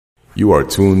You are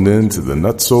tuned in to the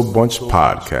Nutso Bunch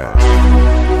podcast.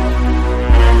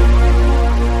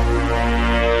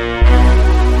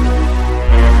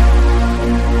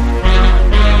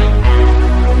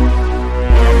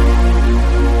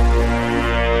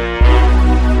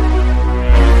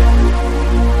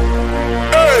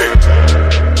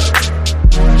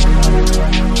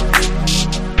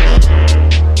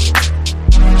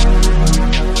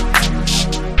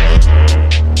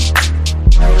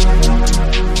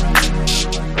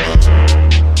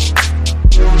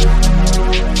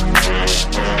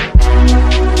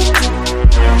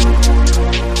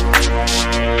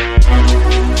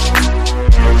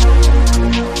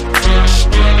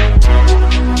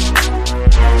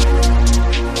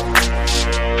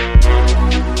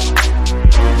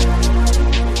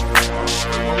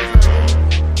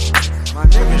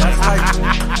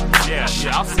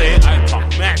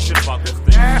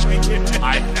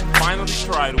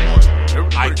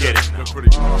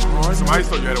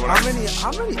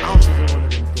 How many ounces in one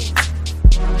of them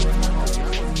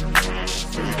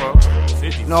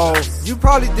things? No, you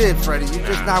probably did, Freddie. You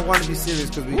just not want to be serious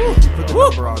because we put the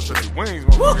number on. Wings,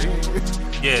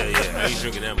 Yeah, I ain't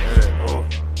drinking that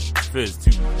much. Fizz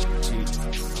too.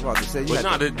 I'm about to say,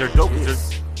 but they're dope.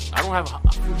 I don't have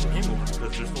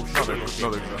hangovers because there's no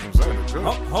sugar.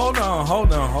 Hold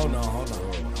on.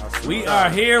 We are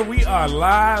here. We are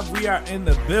live. We are in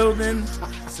the building.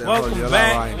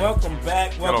 Welcome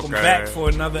back for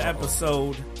another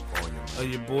episode of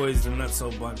your boys, the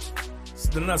Nutso Bunch. It's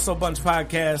the Nutso Bunch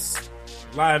podcast,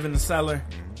 live in the cellar.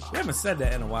 We haven't said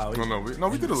that in a while. We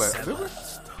did it last. Did we?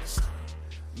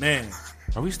 Man.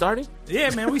 Are we starting? Yeah,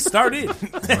 man, we started.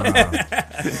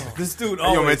 This dude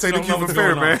always. Yo, man, take the cue for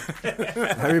fair, man.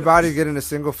 Everybody get in a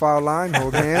single file line,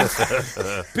 hold hands.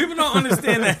 People don't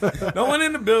understand that. No one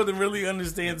in the building really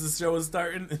understands the show is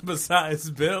starting besides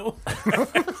Bill. and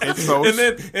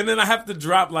then I have to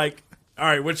drop like, all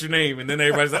right, what's your name? And then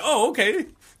everybody's like, oh, okay.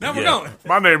 Now we're going.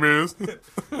 My name is.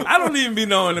 I don't even be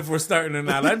knowing if we're starting or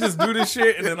not. I just do this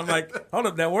shit and then I'm like, hold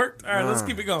up, that worked? All right, let's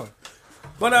keep it going.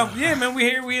 But yeah, man, we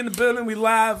here, we in the building, we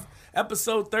live,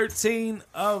 episode 13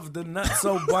 of the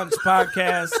Nutso Bunch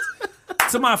podcast.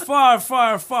 To my far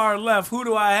left, who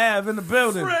do I have in the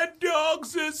building? Fred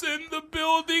Dogs is in the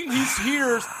building. He's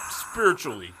here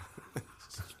spiritually.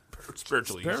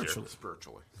 Spiritually. All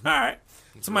right.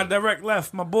 To my direct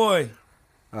left, my boy.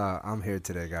 I'm here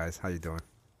today, guys. How you doing?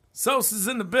 Sos is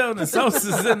in the building. Sos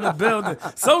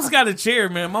got a chair,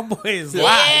 man. My boy is live.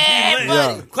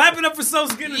 Yeah. Clapping up for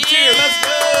Sos getting a chair. Let's go.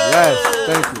 Yes,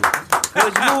 thank you.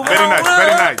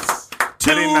 Very nice.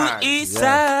 To East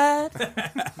Side.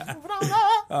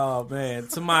 Oh, man.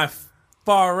 To my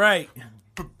far right.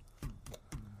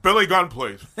 Billy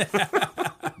Gunplay.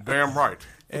 Damn right.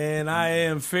 And I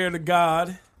am fair to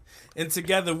God. And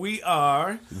together we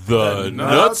are the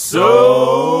Nutso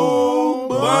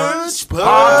Bunch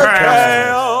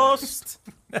podcast.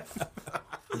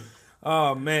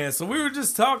 Oh, man. So we were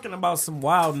just talking about some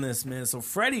wildness, man. So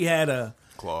Freddie had a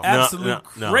absolute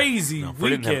crazy weekend.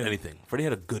 Freddie didn't have anything. Freddie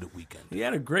had a good weekend. He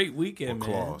had a great weekend, man.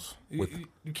 Claws. You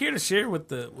care to share with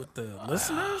the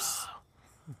listeners?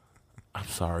 I'm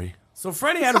sorry. So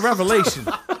Freddie had a revelation.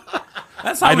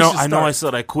 That's how I know. we should start. I know. I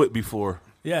said I quit before.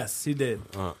 Yes, he did.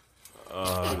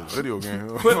 Video game.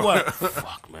 Quit what?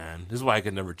 Fuck, man. This is why I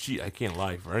can never cheat. I can't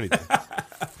lie for anything.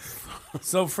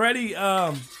 So Freddie,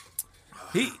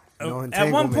 he No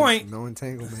at one point, No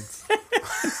entanglements.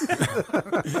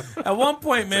 at one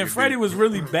point, man, Freddie was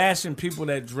really bashing people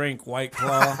that drink White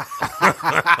Claw,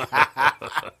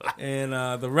 and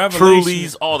the revelation,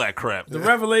 Trulies, all that crap. The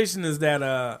revelation is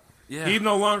that he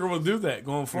no longer will do that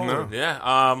going forward. No. Yeah,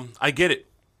 I get it.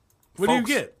 What Folks,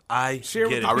 do you get? I Share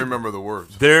get with it. I remember the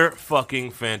words. They're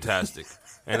fucking fantastic.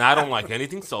 And I don't like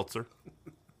anything seltzer.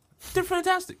 They're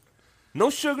fantastic. No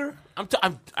sugar.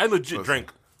 I legit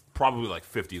drink probably like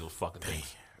 50 of those fucking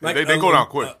things. Like they go down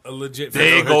quick. A legit.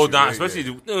 They hit go you, down, yeah, especially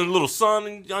the little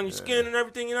sun on your skin and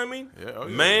everything, you know what I mean? Yeah, oh,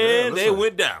 yeah. Man, Yeah, they listen.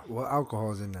 went down. What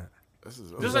alcohol is in that?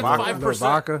 There's like vodka? 5%.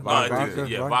 Vodka? Vodka.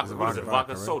 Vodka,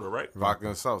 Vodka right? soda, right? Vodka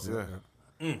and sauce,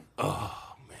 yeah.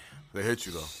 Oh, man. They hit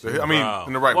you, though.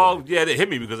 In the right Well, way. yeah, they hit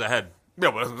me because I had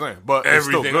Yeah, but that's what I'm saying. But it's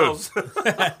still everything good. else.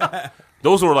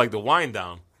 Those were like the wind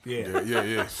down. Yeah.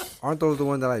 Yeah. Aren't those the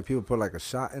ones that like people put like a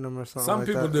shot in them or something? Some like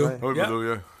people that, do. right? What Yep. people do,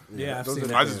 yeah. Yeah, I've those seen are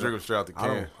that. I just drink them straight out the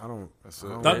can. I don't. That's it.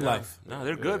 Thug life. No,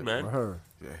 they're good, man. Her.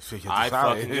 Yeah, shit, I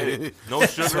fucking get it. No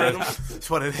sugar in them. That's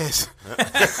what it is.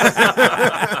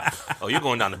 Oh, you're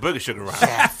going down the booger sugar route.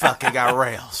 Yeah, fucking got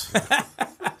rails.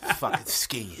 Fucking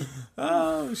skiing.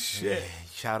 Oh shit!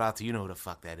 Shout out to you know who the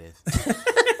fuck that is.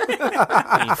 You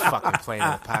ain't fucking playing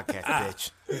in the podcast,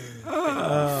 bitch.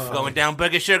 Going Going down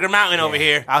Booger Sugar Mountain over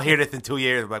here. I'll hear this in 2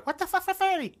 years. I'm like, what the fuck for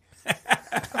 30?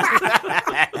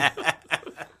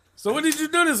 So what did you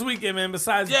do this weekend, man,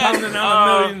 besides pounding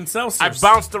out a million Celsius? I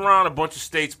bounced around a bunch of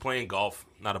states playing golf.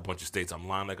 Not a bunch of states. I'm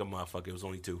lying like a motherfucker. It was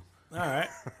only 2. All right.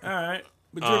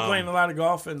 But you're playing a lot of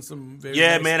golf and some very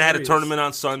nice man, I had a areas. tournament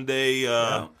on Sunday.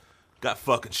 Got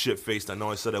fucking shit-faced. I know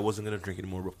I said I wasn't going to drink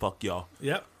anymore, but fuck y'all.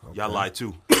 Yep. Y'all lied,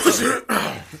 too.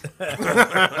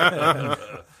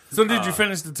 So did you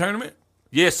finish the tournament?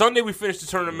 Yeah, Sunday we finished the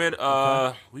tournament.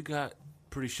 We got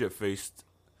pretty shit-faced.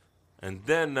 And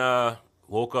then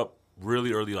woke up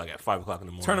really early, like at 5 o'clock in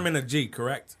the morning. Tournament of G,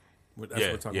 correct? That's what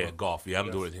we're talking about. Golf. Yeah, I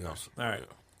don't do anything else. All right.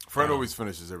 Fred always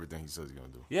finishes everything he says he's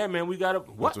going to do. Yeah, man, we got to...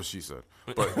 What? That's what she said.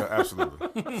 But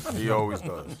absolutely. He always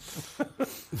does.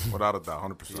 Without a doubt,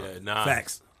 100%. Yeah, nah.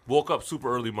 Facts. Woke up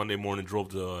super early Monday morning,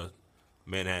 drove to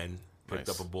Manhattan, picked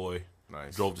up a boy,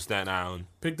 drove to Staten Island.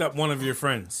 Picked up one of your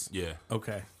friends. Yeah.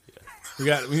 Okay. We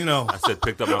got, I said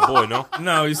picked up my boy, no?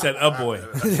 No, you said a boy.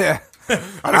 Yeah.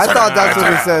 I thought that's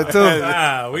what he said, too.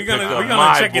 We're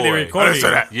gonna check it in recording.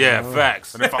 Yeah,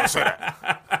 facts. And if I say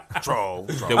that, troll.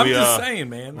 I'm just saying,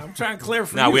 man. I'm trying to clear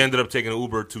for you. We ended up taking an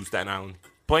Uber to Staten Island.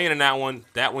 Playing in that one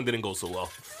didn't go so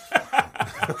well.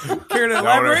 Care to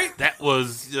elaborate? That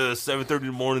was 7:30 in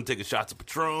the morning, taking shots of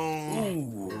Patron.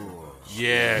 Ooh.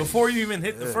 Yeah. Before you even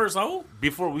hit the first hole?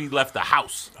 Before we left the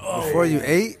house. Before you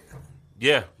ate?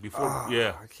 Yeah, before,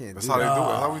 I can't That's do how that. they do it.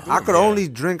 That's how we do it. I could only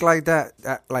drink like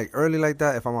that, like early like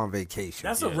that, if I'm on vacation.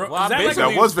 That's That was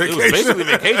vacation. It was basically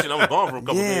vacation. I was gone for a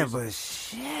couple days. Yeah, but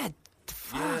shit.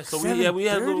 Fuck, Yeah, so we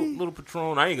had a little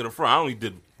Patron. I ain't gonna front. I only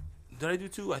did I do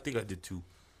 2? I think I did 2.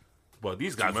 But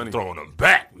these guys were throwing them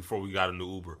back before we got in the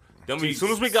Uber. Then as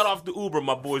soon as we got off the Uber,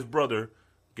 my boy's brother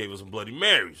gave us some Bloody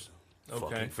Marys. Okay.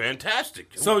 Fucking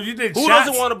fantastic. So you did Who shots?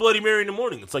 doesn't want a Bloody Mary in the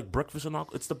morning? It's like breakfast and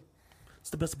alcohol. It's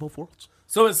the best of both worlds.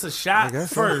 So it's a shot I guess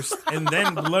so. first and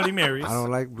then Bloody Marys. I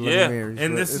don't like Bloody Yeah. Marys.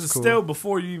 And but this it's is cool. still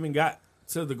before you even got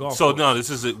to the golf So course. no, this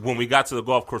is it. When we got to the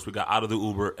golf course, we got out of the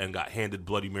Uber and got handed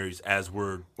Bloody Marys as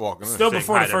we're walking in. Still saying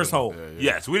before hi the to first everyone. hole.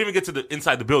 Yeah, so we didn't even get to the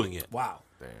inside the building yet. Wow.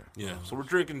 Damn. Yeah, so we're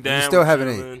drinking down. still we're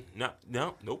haven't chilling.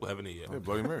 Nope, haven't ate yet. Yeah,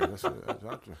 Bloody Mary. That's it. That's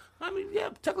I mean, yeah,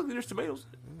 technically there's tomatoes.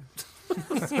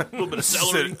 A little bit of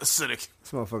celery. acidic.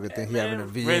 This motherfucker think he having a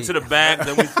V8. Ran to the back,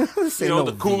 then we, no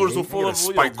the coolers were V8. full of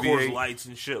spiked Coors V8. Lights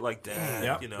and shit like that.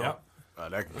 Yep. You know,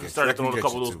 Yep. we started throwing a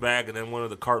couple of those back, and then one of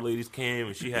the cart ladies came,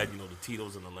 and she had the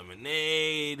Tito's and the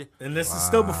lemonade. And this is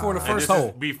still before the And first this is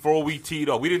hole. before we teed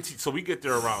off. We didn't tee, so we get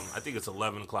there around, I think it's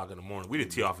 11 o'clock in the morning. We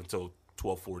didn't tee off until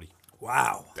 12:40.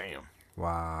 Wow. Damn.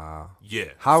 Wow. Yeah.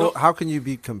 How can you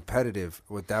be competitive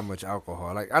with that much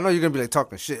alcohol? Like, I know you're gonna be like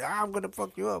talking shit. I'm gonna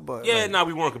fuck you up, but Yeah, like, no,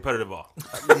 we weren't competitive at all.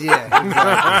 yeah.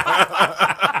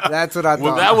 Exactly. That's what I thought.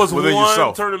 Well, that was Within one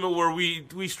yourself. tournament where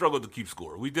we struggled to keep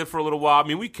score. We did for a little while. I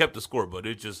mean, we kept the score, but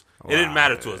it didn't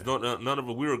matter to us. None of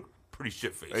it. We were pretty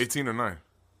shit faced. 18 or 9.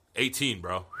 18,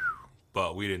 bro.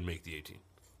 But we didn't make the 18.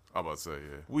 I'm about to say,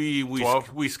 yeah.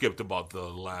 We skipped about the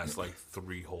last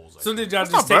 3 holes. So did y'all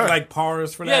That's just not take bad. like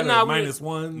pars for that? Or minus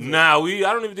ones? Nah, I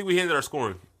don't even think we handed our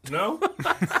scoring. No?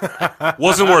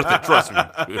 Wasn't worth it, trust me.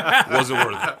 Wasn't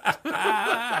worth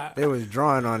it. They was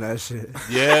drawing on that shit.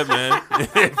 Yeah, man.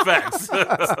 Facts.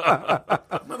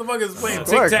 Motherfuckers playing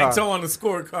Scorecard. tic-tac-toe on the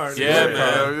scorecard. Yeah, man.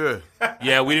 Hell yeah.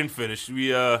 Yeah, we didn't finish.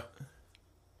 We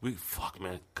fuck,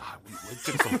 man. God, we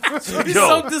took some. He's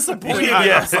so disappointed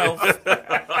in himself.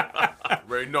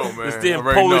 Already know, man. This damn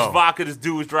Already Polish know. vodka this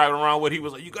dude was driving around with. He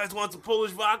was like, "You guys want some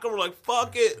Polish vodka?" We're like,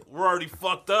 "Fuck it." We're already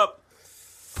fucked up.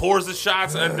 Pours the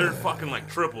shots and they're fucking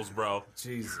triples, bro.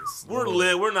 Jesus. We're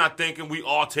lit. We're not thinking. We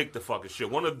all take the fucking shit.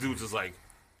 One of the dudes is like,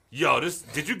 "Yo,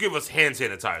 did you give us hand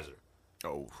sanitizer?"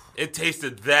 Oh, It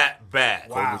tasted that bad.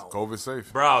 Wow. COVID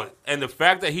safe. Bro, and the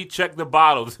fact that he checked the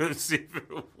bottle to see if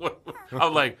I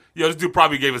was like, yo, this dude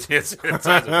probably gave us hand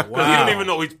sanitizer. Because he didn't even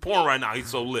know he's pouring right now. He's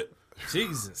so lit.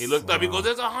 Jesus. He looked up, he goes,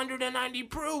 there's 190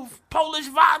 proof Polish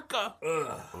vodka.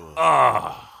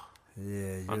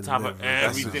 Yeah, On top of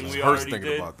everything we Hurts already thinking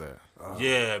did. about that.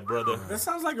 Yeah, brother. That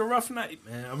sounds like a rough night,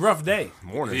 man. A rough day.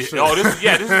 Morning Yeah, shit. oh,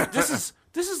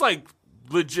 this is like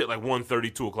legit, like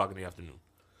 1:30, 2 o'clock in the afternoon.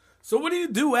 So what do you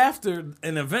do after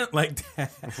an event like that?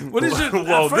 What is your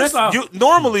Well, first off?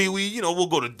 normally we'll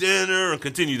go to dinner and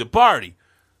continue the party.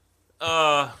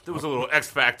 There was a little X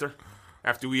factor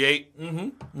after we ate.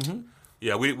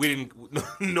 Yeah, we didn't.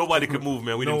 Nobody could move,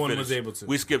 man. We No didn't one finish. was able to.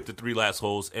 We skipped the 3 last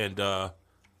holes and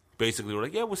basically we're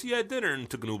like, yeah, we'll see you at dinner, and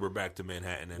took an Uber back to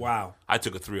Manhattan. And Wow. I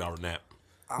took a 3-hour nap.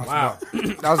 Wow.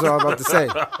 That's what I was about to say.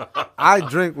 I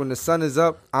drink when the sun is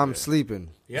up. I'm sleeping.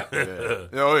 Yep.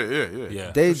 Oh, yeah.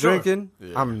 Yeah, Day For sure. drinking.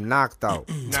 I'm knocked out.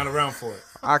 Not around for it.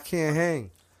 I can't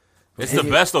hang. It's the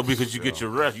best though because you get your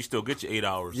rest. You still get your 8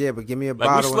 hours. Yeah, but give me a Like, we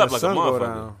bottle when slept the like a sun go motherfucker.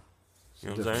 down. You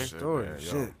know what I'm saying? Story. man,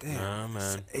 Shit, damn. Nah,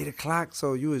 man. 8 o'clock,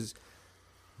 so you was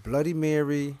Bloody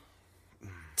Mary,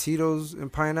 Tito's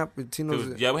and pineapple.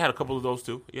 Tito's. Yeah, we had a couple of those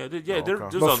too. Yeah, okay.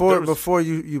 Before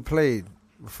you played.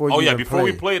 Before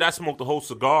we played, I smoked the whole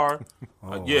cigar.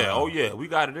 Yeah, we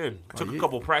got it in. Took a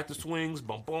couple practice swings,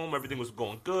 boom, boom, everything was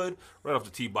going good. Right off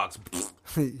the tee box.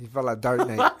 He felt like Dark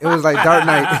Knight. It was like Dark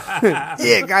Knight.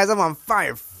 Yeah, guys, I'm on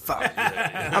fire. Fuck.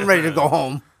 I'm ready to go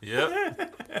home.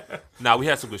 Yep. Nah, we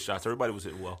had some good shots. Everybody was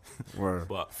hitting well. Word.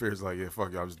 But Fear's like, yeah,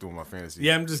 fuck y'all, I'm just doing my fantasy.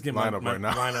 Yeah, I'm just getting my lineup right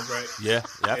now. lineup right. yeah,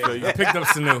 I feel you. I picked up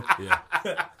Sanu.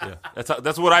 Yeah.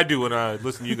 That's what I do when I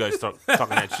listen to you guys talking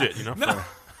that shit. You know. No.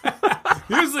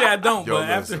 Usually I don't, Yo, but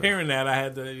after listen. hearing that, I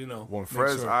had to, When make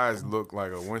Fred's sure. eyes look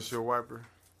like a windshield wiper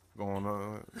going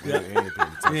he ain't paying He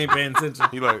attention. ain't paying attention.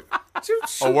 He like,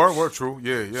 oh, word, true.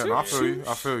 Yeah. No, I feel you.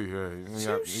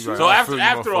 Yeah. He like, So I feel you,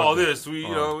 after all motherfucker. this,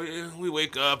 we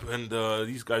wake up and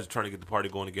these guys are trying to get the party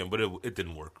going again, but it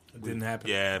didn't work. It didn't happen.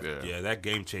 Yeah, that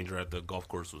game changer at the golf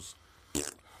course was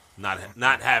not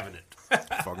having it.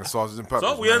 Fucking sausage and peppers.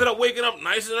 So we ended up waking up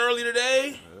nice and early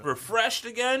today, refreshed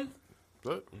again.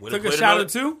 Good. Went and Took a played shot another- or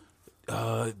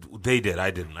two? They did.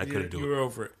 I didn't. I couldn't do You it. were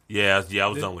over it. Yeah, I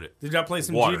was done with it. Did y'all play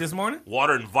some Water. G this morning?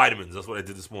 Water and vitamins. That's what I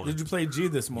did this morning. Did you play G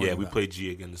this morning? Yeah, we though? played G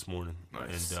again this morning.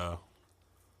 Nice. And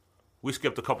we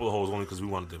skipped a couple of holes only because we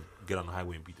wanted to get on the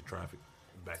highway and beat the traffic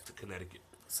back to Connecticut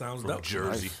Sounds from dope.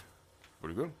 Jersey. Nice.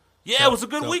 Pretty good. Yeah, it was a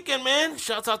good weekend, man.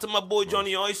 Shouts out to my boy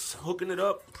Johnny Ice hooking it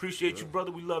up. Appreciate you,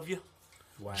 brother. We love you.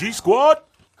 Wow. G Squad.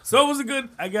 So it was a good,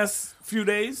 I guess, few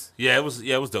days. Yeah, it was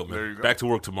dope, man. There you go. Back to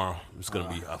work tomorrow. It's gonna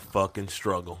be a fucking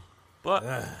struggle, but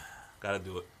gotta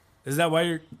do it. Is that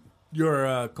why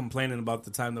you're complaining about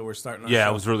the time that we're starting? Our Yeah, I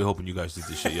show? was really hoping you guys did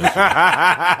this shit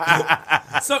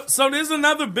yesterday. So there's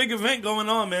another big event going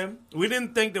on, man. We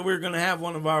didn't think that we were gonna have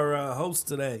one of our hosts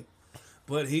today,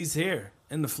 but he's here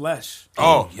in the flesh.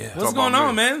 Oh, yeah. What's going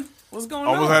on, man? What's going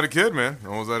Almost on? had a kid, man.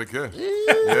 Almost had a kid.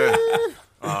 Yeah.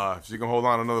 If she can hold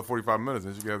on another 45 minutes,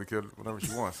 then she can have the kid whenever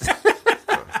she wants.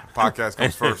 Podcast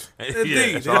comes first.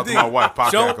 Indeed, Shout out to my wife.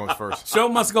 Podcast comes first. Show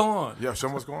must go on. Yeah, show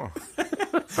me what's going on.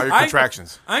 How your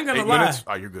contractions? I ain't gonna 8 lie. minutes?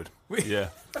 Oh, you're good. Yeah,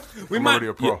 We I'm might, already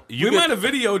a pro. you we get- might have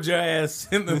videoed your ass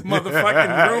in the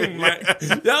motherfucking room. Like,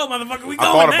 yo, motherfucker, we I going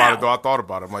thought now. about it, though. I thought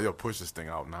about it. I'm like, yo, push this thing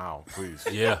out now, please.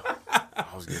 yeah. I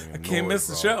was getting annoyed, can't miss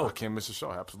the bro. show. I can't miss the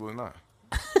show. Absolutely not.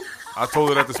 I told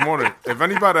her that this morning. If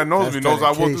anybody that knows That's me knows I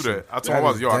will do dedication. that. I told That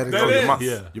her, is yo,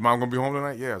 dedication. your mom gonna be home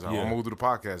tonight? Yeah. I was like, Yeah. I'm gonna go do the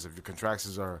podcast. If your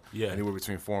contractions are Yeah. anywhere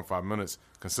between 4 and 5 minutes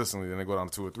consistently, then they go down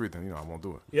to 2 or 3, then, I won't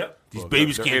do it. Yep. These Well,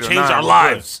 babies they're can't 8 or change 9, our we're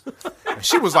lives. And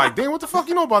she was like, damn, what the fuck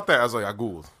you know about that? I was like, I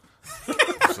Googled.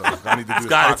 So I need to do this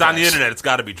God, it's on the podcast. internet. It's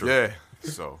got to be true. Yeah.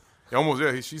 So,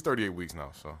 she's 38 weeks now,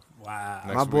 so. Wow.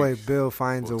 Next My boy week, Bill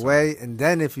finds a full-time. way, and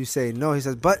then if you say no, he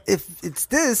says, but if it's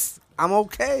this, I'm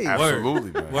okay. Absolutely,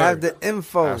 man. Have the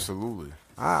info. Absolutely.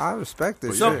 I respect it.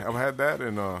 But So, yeah, I've had that,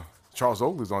 and Charles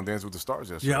Oakley's on Dance with the Stars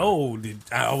yesterday. Yo,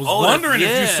 I was Oh, wondering if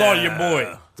you yeah. saw your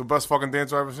boy. The best fucking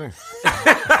dancer I've ever seen.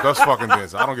 Best fucking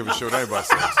dancer. I don't give a shit what anybody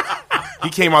says. He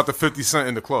came out to 50 Cent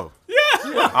in the club.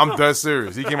 Yeah. I'm dead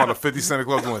serious. He came out to 50 Cent in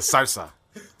the club doing salsa.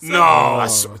 No.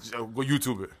 Go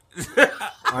YouTube it.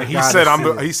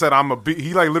 He said I'm a beat.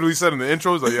 He like literally said in the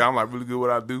intro, he's like, yeah, I'm like really good at what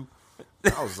I do.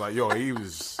 I was like, yo, he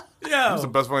was the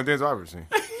best fucking dancer I've ever seen.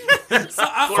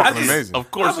 Fucking amazing. Of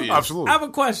course he is. Absolutely. I have a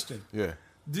question. Yeah.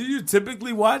 Do you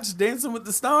typically watch Dancing with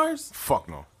the Stars? Fuck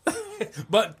no.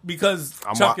 But because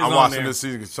I'm Chuck is on watching there. this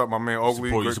season because Chuck, my man Oakley,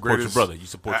 You support your brother. You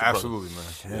support your brother. absolutely,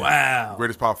 man. Wow.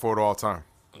 Greatest power forward of all time.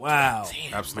 Wow.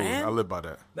 Absolutely, I live by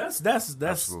that. That's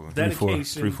Absolutely.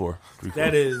 dedication. 3-4.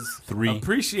 That is 3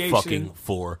 appreciation. fucking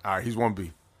 4. All right, he's 1B.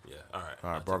 Yeah. All right. All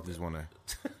right, Barkley's 1A.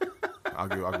 I'll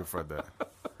give Fred that. They're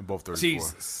both 34.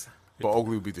 Jesus. But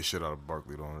Oakley would beat the shit out of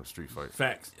Barkley though in a street fight.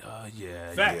 Facts.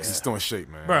 Yeah. Facts. He's still in shape,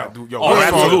 man. Bro. Oh,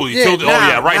 absolutely.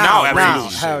 Right now,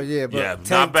 absolutely. Hell yeah, but Yeah, 10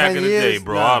 not back in the day, years?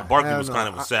 bro. Nah, Barkley hell was no. kind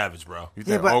of a savage, bro. You Yeah,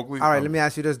 think but Oakley? all right, let me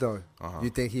ask you this though. You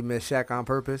think he missed Shaq on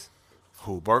purpose?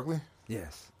 Who, Barkley?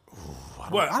 Yes.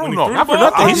 What? I when don't he know. threw Not the for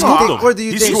ball? nothing. He scooped him. Or do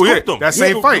you He think? scooped him. That Yeah,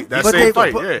 same fight. That But same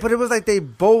fight. Yeah. but it was like they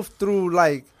both threw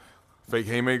like Fake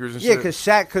haymakers and yeah, shit. because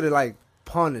Shaq could have like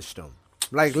punished him,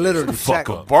 like literally. Fuck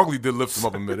Shaq. up. Barkley did lift him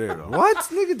up in midair though. What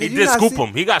nigga? He Did you did not scoop see?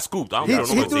 him. He got scooped. I don't He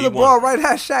know. threw the ball right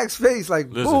at Shaq's face, like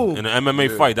Listen, boom. in an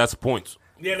MMA fight, that's points.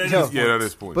 Yeah, that Yo. is Yeah, that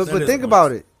is points. But That is think points.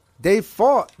 about it. They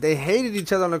fought. They hated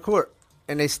each other on the court,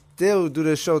 and they still do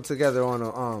this show together on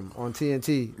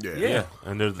TNT. Yeah,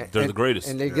 and they're the greatest.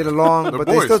 And they get along, They're but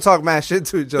boys. they still talk mad shit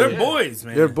to each other. They're boys,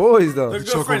 man. They're boys though. They're good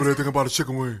Chuck over friends. there thinking about a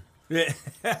chicken wing. Yeah.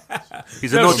 He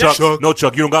said, no, Chuck. No,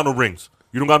 Chuck. You don't got no rings.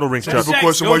 You don't got no rings, Chuck. Some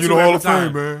question why you know Hall of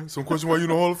Fame, man. Some question why you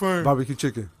know Hall of Fame. Barbecue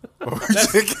chicken.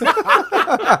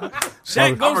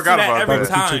 Shaq goes to that every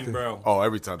time, chicken. bro. Oh,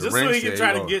 every time. Just so he can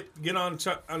try to get on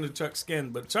Chuck under Chuck's skin,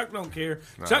 but Chuck don't care.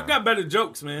 Chuck got better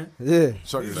jokes, man. Yeah,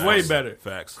 Chuck he's way better.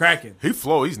 Facts. Cracking. He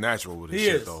flow. He's natural with his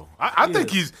shit, though. I think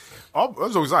he's.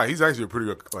 He's actually a pretty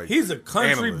good. Like, he's a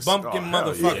country bumpkin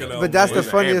motherfucker, though. But that's the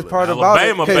funniest part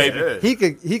Alabama, about it.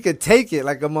 baby. He could take it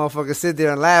like a motherfucker, sit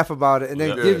there and laugh about it, and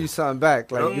then give you something back.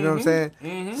 Like you know what I'm saying?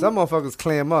 Mm-hmm. Some motherfuckers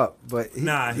clam up, but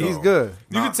he's good.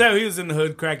 You can tell he was in the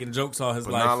hood cracking jokes all his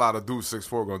life. Not a lot of dudes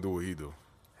 6'4" gonna do what he do.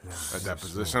 At that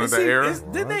position of the era.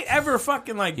 Did they ever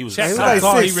fucking like He was check like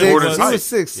how tall he really was? He was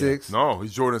 6'6". No,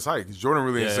 he's Jordan's height. Jordan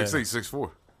really ain't 6'8",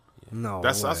 6'4". No,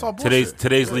 that's all bullshit.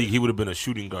 Today's league, he would have been a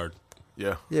shooting guard.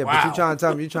 Yeah. Yeah, but you trying to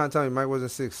tell me Mike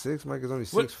wasn't 6'6"? Mike is only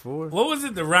 6'4". What was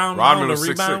it? The round mound of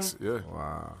rebound? 6'6", yeah.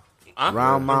 Wow.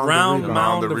 Round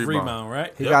mound of rebound,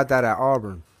 right? He got that at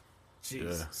Auburn.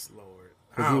 Jesus Lord.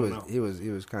 Because he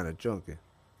was kind of junky.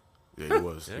 Yeah, he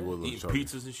was. He was eating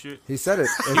pizzas and shit. He said it.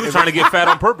 He was trying to get fat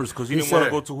on purpose because he didn't want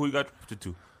to go to who he got drafted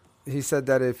to. He said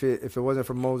that if it wasn't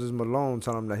for Moses Malone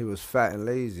telling him that he was fat and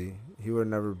lazy, he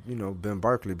would have never, been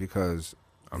Barkley because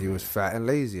he was fat and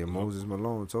lazy. And Moses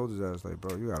Malone told his ass, like,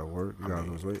 bro, you got to work. You got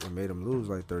to lose weight. And made him lose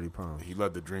like 30 pounds. He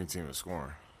led the dream team in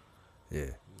scoring.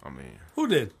 Yeah. Who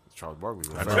did? Charles Barkley.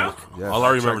 Yes. All I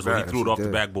remember is when he threw it off the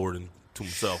backboard and to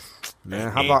himself.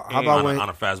 Man, how about when on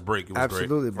a fast break? It was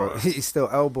absolutely, great. bro. He still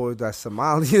elbowed that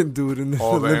Somalian dude in the the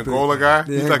Olympics. Angola guy.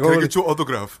 He's like, can I get your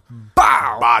autograph?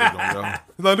 Bow! Bodied him, yo.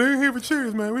 He's like, they ain't here for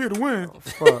cheers, man. We here to win.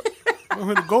 Fuck. We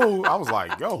here to go. I was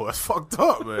like, yo, that's fucked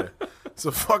up, man. It's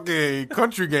a fucking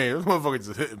country game. This motherfucker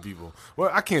just hitting people.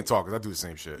 Well, I can't talk because I do the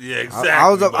same shit. Yeah,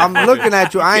 exactly. I'm looking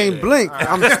at you. I ain't blink.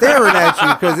 I'm staring at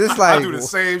you because it's like I do the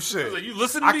same shit. Like, you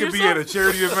listen to I could be at a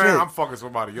charity event. I'm fucking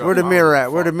somebody else. Where the mirror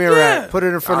at? Where the mirror at? Put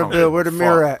it in front of Bill. Where the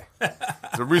mirror at?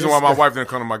 It's the reason why my wife didn't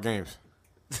come to my games.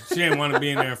 She didn't want to be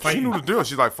in there and fight. She knew the deal.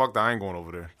 She's like, fuck that. I ain't going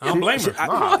over there. I don't blame her.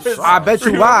 I bet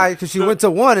you why, because she went to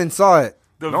one and saw it.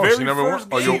 No, she never went.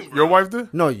 Oh, your wife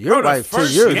did? No, your wife. 2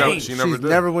 years ago. She never did.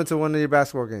 Never went to one of your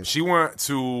basketball games. She went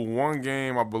to one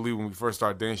game, I believe, when we first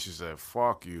started dating. She said,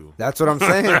 fuck you. That's what I'm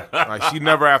saying. Like, she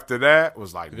never after that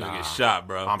was like, You're nah, gonna get shot,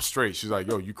 bro. I'm straight. She's like,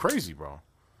 yo, you crazy, bro.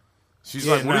 She's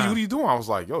like, what are you doing? I was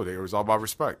like, yo, it was all about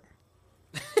respect.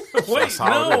 Wait,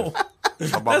 no.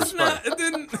 That's not. It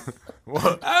didn't.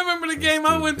 What? I remember the game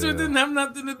I went to. It didn't have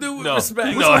nothing to do with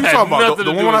respect. Which one you talking about?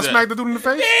 The one when I smacked the dude in the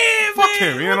face? Yeah, fuck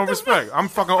him. He ain't no respect. I'm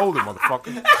fucking older,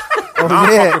 motherfucker.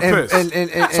 Oh yeah,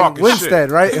 and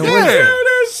Winstead, right? And Winstead.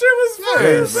 That shit was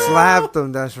funny. He slapped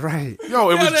him. That's right.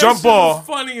 Yo, it was jump ball. Was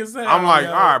funny as hell. I'm like,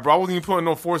 all right, bro. I wasn't even putting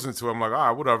no force into it. I'm like, all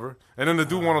right, whatever. And then the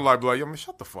dude want to like be like, yo, man,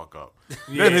 shut the fuck up.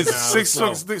 Then his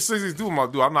 6'6" dude, I'm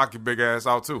like, dude, I'll knock your big ass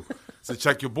out too. So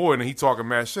check your boy, and then he talking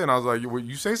mad shit. And I was like,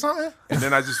 you say something? And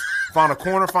then I just found a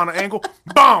corner, found an angle,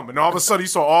 bomb. And all of a sudden, he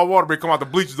saw all Waterbury come out the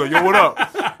bleachers like, yo, what up?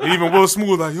 And even Will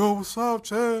Smooth like, yo, what's up,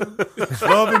 Chad?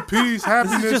 Love and peace,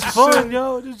 happiness, this is just and fun, shit.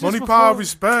 yo. This is Money, just power, fun.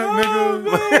 respect,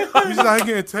 nigga. He's like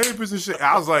getting tapers and shit.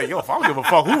 I was like, yo, if I don't give a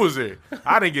fuck who was there,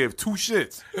 I didn't give 2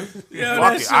 shits. Yeah,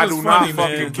 fuck it. I do not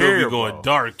fucking care. Be going bro.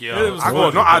 dark, yo.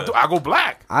 I go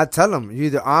black. I tell him, you're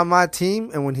either on my team,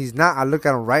 and when he's not, I look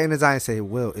at him right in his eye and say,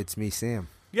 Will, it's me, Sam.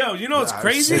 Yo, you know what's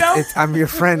crazy though? I'm your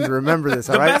friend. Remember this,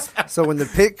 all right? So when the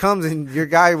pick comes and your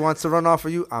guy wants to run off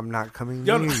of you, I'm not coming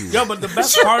near you. Yo, but the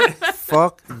best part,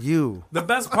 fuck you. The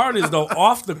best part is though,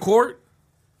 off the court,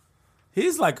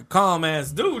 he's like a calm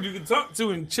ass dude you can talk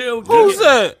to and chill. Who's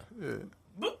that? Yeah.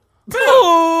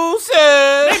 Who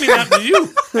said? Maybe not to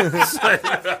you.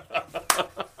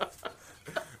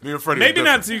 Me and Freddie. Maybe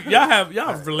not to you.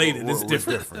 Y'all related. It's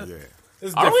different. Yeah.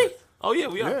 It's Are different. we? Oh yeah,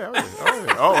 we are. Yeah,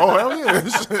 hell yeah.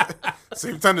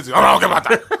 Same tendency. I don't care about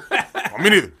that. Me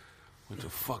neither. Bunch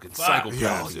of fucking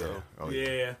psychopaths, yo. Oh,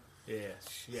 Yeah.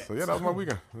 Shit. So yeah, that was my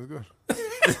weekend. It was good.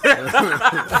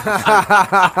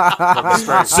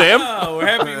 Sam? Oh, we're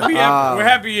happy. We're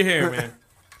happy you're here, man.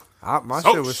 My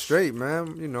shit was straight,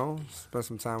 man. You know, spent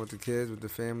some time with the kids, with the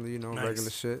family. You know,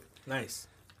 regular shit. Nice.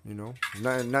 You know,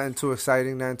 nothing too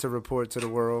exciting, nothing to report to the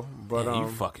world. But man, you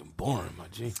fucking boring, my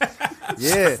G.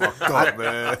 Yeah, fucked up,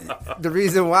 man. The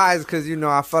reason why is because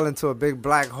I fell into a big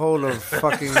black hole of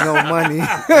fucking no money.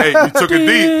 Hey, you took it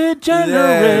deep. Yeah,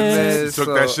 man. You took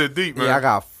that shit deep, man. Yeah, I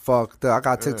got fucked up. I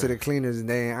got took to the cleaners and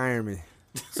they ain't iron me.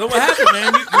 So what happened,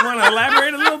 man? You want to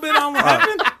elaborate a little bit on what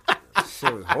happened?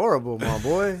 Shit was horrible, my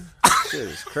boy. shit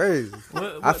is crazy.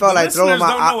 I felt like throwing my.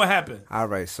 Don't know what happened. All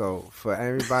right, so for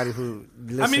everybody who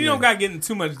listening, you don't got to get into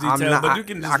too much detail, but you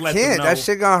can just let them know. That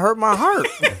shit gonna hurt my heart.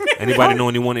 Anybody know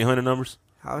any 1-800 numbers?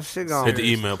 How shit gonna hit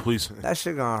the email, please. That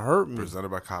shit gonna hurt me. Presented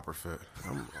by Copperfit.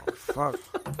 Fuck.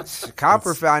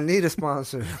 Copperfit, I need a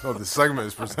sponsor. Oh, the segment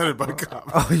is presented by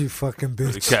Copperfit. Oh, you fucking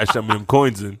bitch. Cash some of them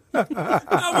coins in. We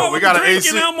got an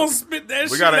AC. I almost spit that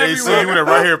shit. We got an AC unit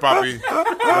right here, Poppy. We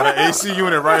got an AC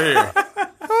unit right here.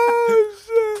 Oh,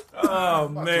 shit. Oh,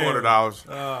 man. $200.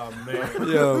 Oh, man.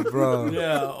 Yo, bro.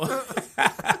 Yo.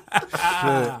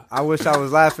 Shit. I wish I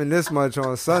was laughing this much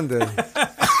on Sunday.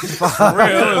 For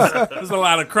real, there's a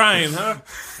lot of crying, huh?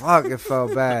 Fuck, it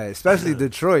felt bad. Especially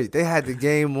Detroit. They had the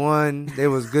game won. They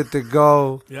was good to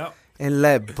go. Yep. And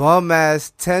let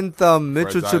bum-ass 10-thumb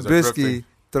Mitchell Trubisky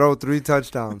throw 3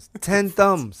 touchdowns. 10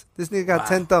 thumbs. This nigga got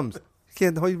 10 thumbs. He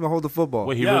can't even hold the football.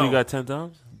 Wait, he really got 10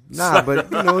 thumbs? Nah,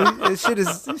 but, this shit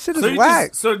is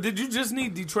whack. So did you just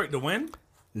need Detroit to win?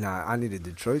 Nah, I needed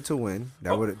Detroit to win.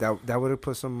 That would have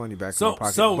put some money back in my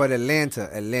pocket. But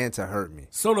Atlanta hurt me.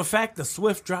 So the fact that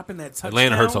Swift dropping that touchdown,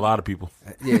 Atlanta hurts a lot of people.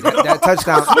 Yeah, that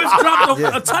touchdown. Swift dropped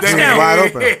a touchdown wide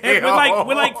open.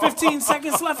 with like 15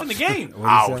 seconds left in the game.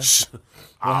 Ouch.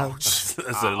 I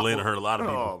said Atlanta hurt a lot of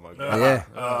people. Oh my god. Yeah.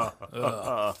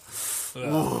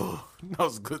 That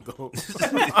was good though.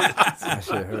 That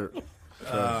shit hurt.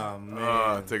 Oh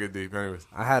man. Take it deep. Anyways,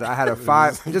 I had a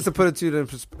 5. Just to put it to you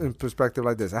in perspective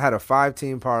like this, I had a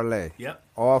 5-team parlay. Yep.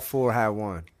 All 4 had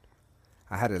won.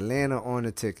 I had Atlanta on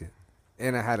the ticket,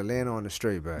 and I had Atlanta on the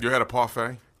straight bet. you had a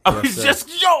parfait. Are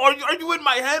you in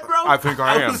my head, bro? I think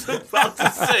I am. I was about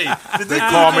to say. Did They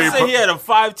call me. say he had a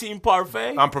 5-team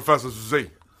parfait? I'm Professor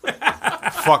Z.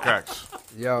 Fuck X.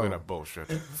 Yo, Doing that bullshit.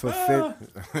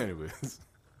 Anyways.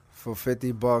 For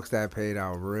 $50, that paid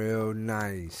out real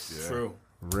nice. Yeah. True.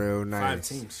 Real nice.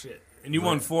 5 teams, shit. And you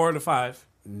won 4 of the 5.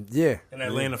 Yeah. And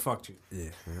Atlanta fucked you. Yeah.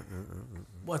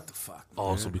 What the fuck?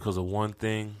 Also, because of one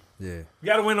thing. Yeah. You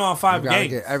got to win all 5 You gotta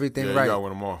games. get everything Yeah, right. you gotta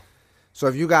win them all. So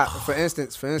if you got, for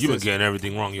instance, You've been getting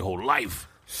everything wrong your whole life.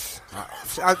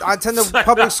 I attended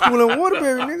public school in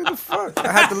Waterbury, nigga. The fuck?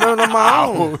 I had to learn on my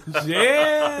own.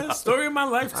 Yeah, story of my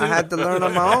life, too. I had to learn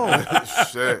on my own.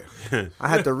 Shit. I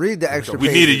had to read the extra We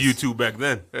pages. needed YouTube back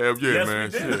then. Hell yeah, Yes,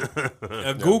 man. we did.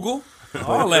 Shit. Google,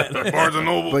 all that. Barnes and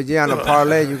Noble. But yeah, on the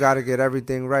parlay, you got to get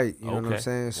everything right. You know what I'm Okay.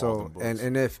 saying? So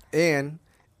Walton and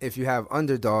if you have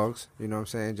underdogs, you know what I'm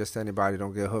saying? Just anybody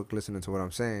don't get hooked listening to what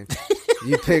I'm saying.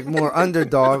 You pick more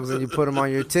underdogs and you put them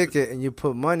on your ticket and you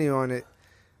put money on it.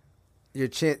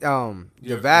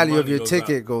 The value of your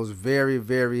ticket goes very,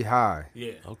 very high.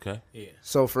 Yeah. Okay. Yeah.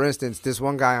 So for instance, this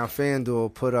one guy on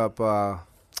FanDuel put up I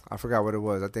forgot what it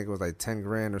was. I think it was like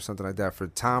 $10,000 or something like that for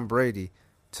Tom Brady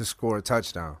to score a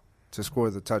touchdown,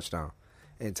 the touchdown.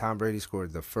 And Tom Brady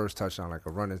scored the first touchdown, like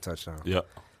a running touchdown. Yeah.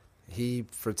 He,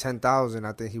 for $10,000,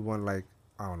 I think he won like,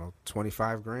 I don't know,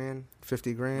 $25,000,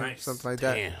 $50,000, Nice. something like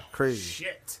Damn. that. Crazy.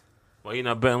 Shit. Why you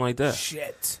not betting like that?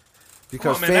 Shit.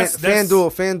 Because Come on, man,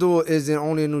 FanDuel is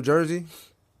only in New Jersey.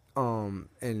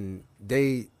 And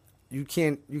you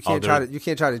can't try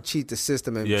to cheat the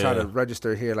system and try to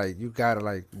register here. Like you gotta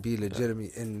like be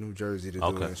legitimate in New Jersey to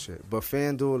do that shit. But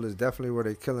FanDuel is definitely where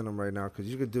they're killing them right now because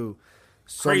you could do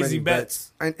so crazy many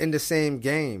bets in the same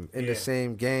game, and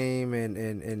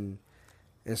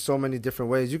in so many different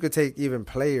ways. You could take even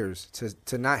players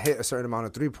to not hit a certain amount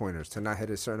of 3-pointers, to not hit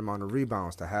a certain amount of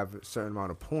rebounds, to have a certain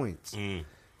amount of points.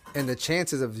 And the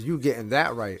chances of you getting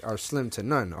that right are slim to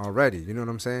none already. You know what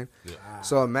I'm saying? Yeah.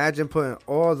 So imagine putting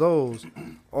all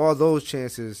those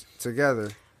chances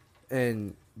together,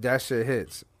 and that shit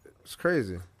hits. It's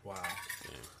crazy. Wow.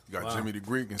 You got Jimmy the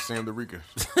Greek and Sam the Rika.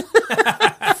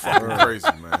 Fucking crazy,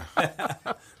 man.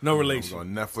 No relation. On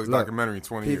Netflix documentary in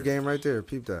 20 Peep years. game right there.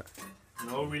 Peep that.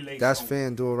 No relation. That's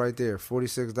FanDuel right there.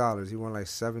 $46. He won like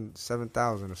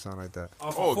 $7,000 or something like that.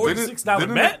 Off a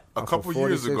 $46 bet? A couple Off a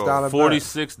years ago.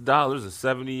 $46 bet.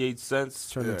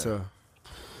 $46.78. Turned into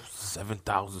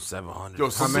 7,700.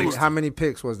 Yo, how many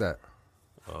picks was that?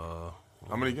 How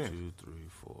many games? 2, 3,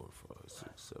 4, 5, 6,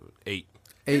 7, 8.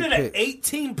 You 8 did an picks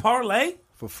 18 parlay?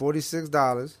 for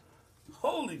 $46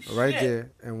 Holy shit. right there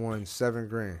and won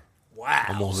 $7,000. Wow.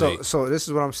 Almost 8. So this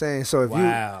is what I'm saying. So if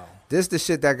Wow. this the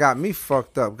shit that got me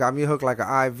fucked up, got me hooked like an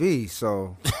IV.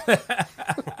 So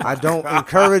I don't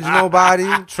encourage nobody.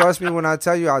 Trust me when I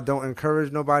tell you, I don't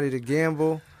encourage nobody to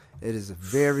gamble. It is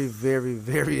very, very,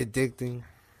 very addicting.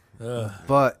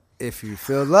 But if you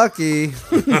feel lucky,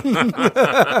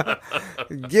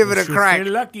 give it a crack.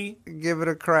 You're lucky. Give it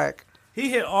a crack. He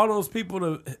hit all those people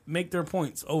to make their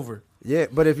points over. Yeah,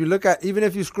 but if you look at, even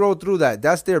if you scroll through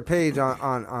that's their page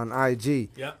on IG.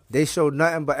 Yep. They showed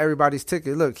nothing but everybody's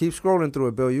ticket. Look, keep scrolling through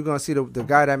it, Bill. You're going to see the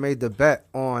guy that made the bet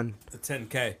on the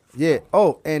 10K. Yeah.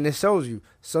 Oh, and it shows you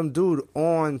some dude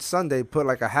on Sunday put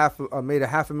like made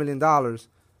 $500,000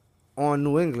 on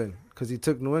New England because he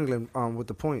took New England with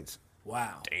the points.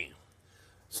 Wow. Damn.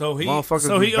 So he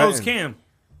owes Cam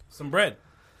some bread.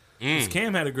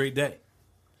 Cam had a great day.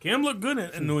 Cam looked good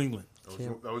in New England.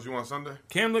 That was you on Sunday?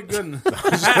 Cam looked good.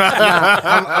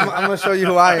 I'm going to show you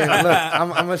who I am. Look,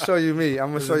 I'm going to show you me.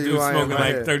 I'm going to show you who I am. Smoking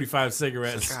like 35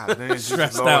 cigarettes. God damn,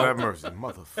 stressed Lord out. have mercy.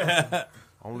 Motherfucker.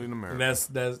 Only in America.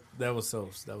 That was so.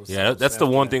 That's the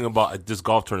one thing about this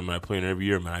golf tournament I play in every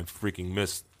year, man. I freaking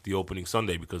miss the opening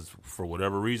Sunday because for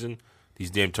whatever reason, these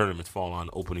damn tournaments fall on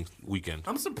opening weekend.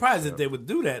 I'm surprised that they would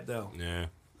do that, though. Yeah.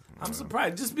 I'm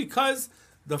surprised. Just because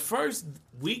the first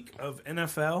week of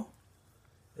NFL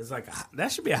is like,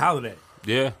 that should be a holiday.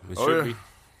 Yeah, it should be.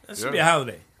 That should be a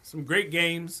holiday. Some great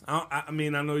games. I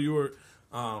mean, I know you were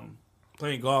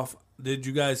playing golf. Did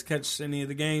you guys catch any of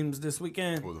the games this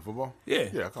weekend? What, the football? Yeah.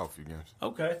 Yeah, I caught a few games.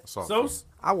 Okay. So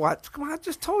I watched. Come on, I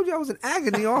just told you I was in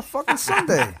agony all fucking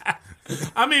Sunday.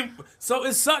 I mean, so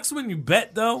it sucks when you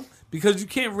bet, though, because you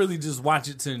can't really just watch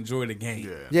it to enjoy the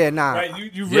game. Yeah, nah.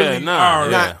 Right? You really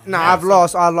are. I've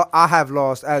lost. I have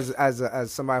lost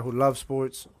as somebody who loves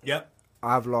sports. Yep.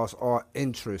 I've lost all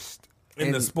interest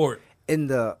in the sport. In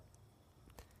the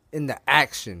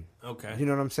action. Okay. You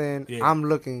know what I'm saying? Yeah. I'm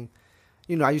looking.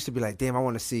 You know, I used to be like, damn, I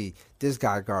want to see this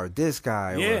guy guard this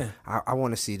guy. Yeah. Or I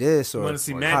want to see this. Or you want to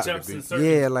see matchups and certain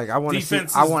yeah, like I want to see.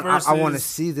 I want to versus...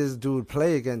 see this dude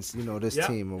play against this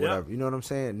team or whatever. You know what I'm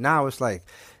saying? Now it's like,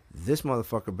 this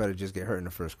motherfucker better just get hurt in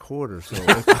the first quarter. So,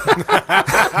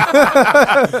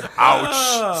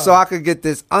 ouch. So I could get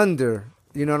this under.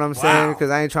 You know what I'm saying? Because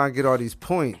I ain't trying to get all these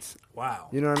points. Wow.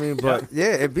 You know what I mean? But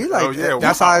yeah, it'd be like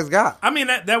that's how it's got. I mean,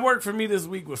 that worked for me this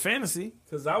week with fantasy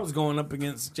because I was going up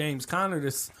against James Conner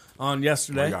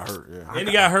yesterday. He got hurt, yeah. And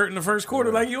he got hurt in the first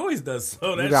quarter like he always does.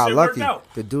 So that got shit lucky. worked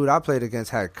out. The dude I played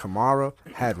against had Kamara,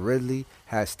 had Ridley,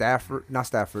 had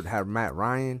had Matt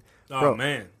Ryan. Oh,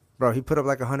 man. Bro, he put up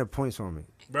like 100 points on me.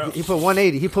 Bro. He put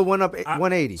 180. He put one up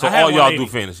 180. So all y'all do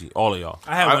fantasy. All of y'all.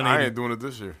 I ain't doing it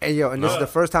this year. And and this is the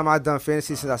first time I've done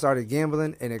fantasy since I started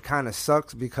gambling, and it kind of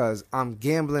sucks because I'm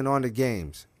gambling on the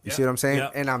games. You see what I'm saying?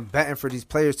 Yep. And I'm betting for these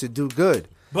players to do good.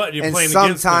 But you're and playing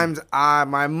against them. sometimes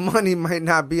my money might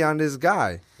not be on this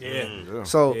guy. Yeah.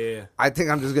 So I think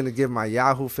I'm just gonna give my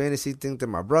Yahoo fantasy thing to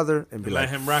my brother and be let like,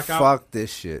 him rock fuck out?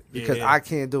 this shit because I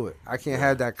can't do it. I can't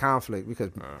have that conflict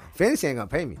because fantasy ain't gonna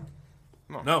pay me.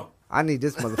 No. I need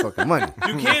this motherfucking money.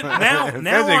 You can't now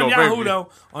on Yahoo though.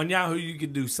 On Yahoo you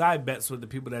can do side bets with the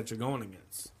people that you're going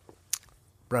against.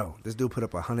 Bro, this dude put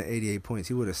up 188 points.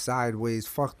 He would have sideways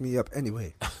fucked me up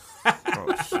anyway.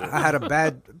 Oh shit! I had a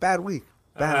bad week.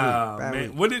 Bad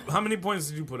week. What how many points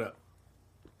did you put up?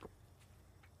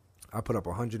 I put up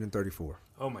 134.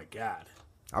 Oh my god!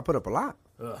 I put up a lot.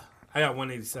 Ugh. I got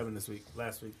 187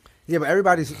 last week. Yeah, but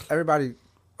everybody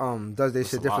does their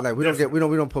shit different. Like we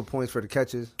don't put points for the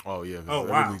catches. Oh yeah. Oh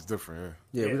wow. Everything's different.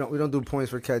 Yeah. We don't do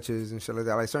points for catches and shit like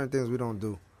that. Like certain things we don't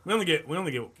do. We only get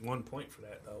 1 point for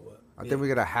that though. But, I think we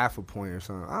get a half a point or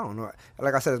something. I don't know.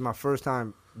 Like I said, it's my first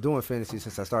time doing fantasy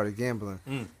since I started gambling,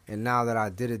 and now that I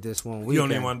did it this one week, you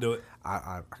don't even want to do it.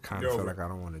 I kind of feel like I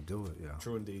don't want to do it. Yeah.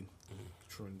 True indeed.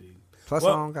 True indeed. Plus, I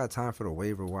don't got time for the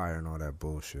waiver wire and all that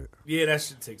bullshit. Yeah, that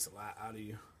shit takes a lot out of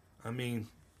you. I mean,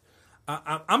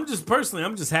 I'm just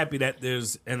happy that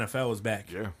there's NFL is back.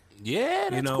 Yeah,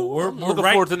 that's cool. We're looking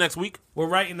right, forward to next week. We're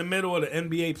right in the middle of the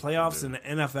NBA playoffs, and the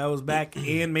NFL is back,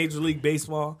 and Major League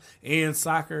Baseball, and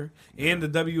soccer, and the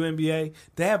WNBA.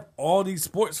 They have all these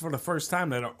sports for the first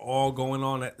time that are all going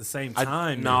on at the same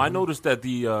time. I noticed that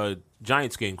the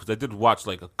Giants game, because I did watch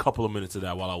like a couple of minutes of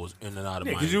that while I was in and out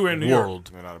of my you were in New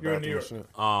world. York. You're in New York.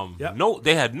 No,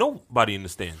 they had nobody in the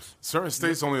stands. Certain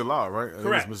states only allow, right?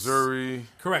 Correct. Missouri.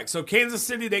 Correct. So Kansas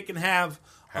City, they can have.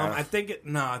 I think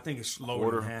it's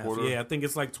lower than half. Quarter. Yeah, I think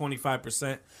it's like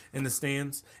 25% in the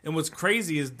stands. And what's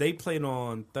crazy is they played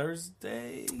on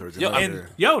Thursday.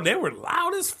 They were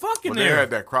loud as fuck in there. They had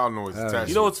that crowd noise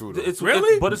attached to it. It's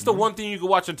really? But it's the one thing you can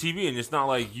watch on TV, and it's not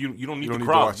like you don't need the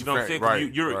crowd. You know what I'm saying?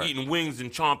 Right, you're eating wings and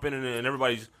chomping, and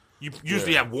everybody's. You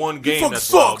usually have one game that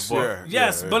sucks.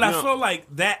 Yes, but I feel like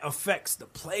that affects the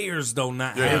players, though,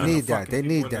 not having They need that. They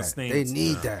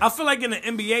need that. I feel like in the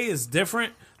NBA, it's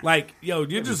different. Like, you're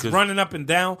just running up and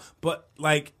down, but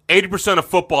like 80% of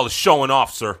football is showing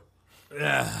off, sir.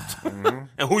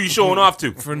 And who you showing off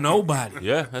to? For nobody.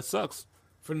 Yeah, that sucks.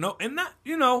 For no, and not,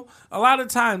 a lot of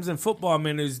times in football,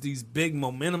 man, there's these big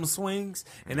momentum swings,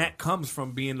 and that comes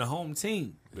from being the home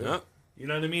team. Yeah. You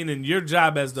know what I mean? And your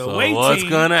job as the away team. What's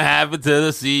going to happen to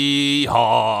the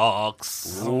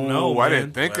Seahawks? I don't know, I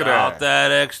didn't think of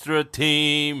that extra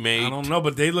teammate. I don't know,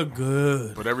 but they look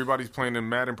good. But everybody's playing in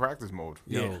Madden practice mode.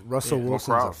 Yo, Russell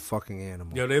Wilson's a fucking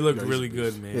animal. Yo, they look really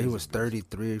good, man. Yeah, he was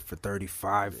 33 for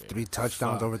 35, 3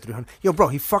 touchdowns, over 300. Yo, bro,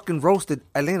 he fucking roasted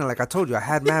Atlanta. Like I told you, I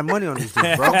had mad money on these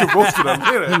dudes, bro. He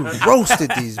roasted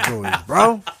these boys,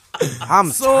 bro.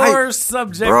 I'm sore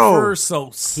subject for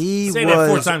sauce. He Say was that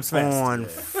 4 times fast. On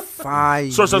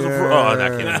fire. Sore subject for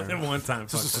not 1 time.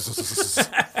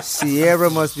 Sierra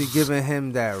must be giving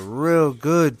him that real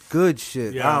good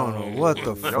shit. I don't know what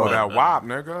the fuck. Yo, that WAP,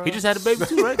 nigga. He just had a baby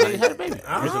too, right? They had a baby.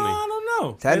 I don't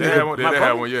know. They had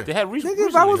one, yeah. They had recently. Nigga,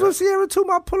 if I was with Sierra too,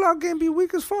 my pull-out game be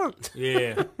weak as fuck.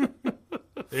 Yeah.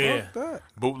 Yeah. Fuck that.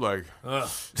 Bootleg.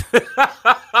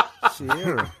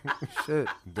 Sierra. Shit.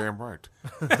 Damn right.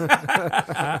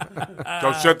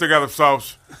 Go shit together,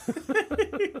 Sauce.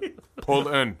 Pull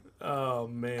in. Oh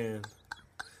man.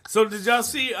 So did y'all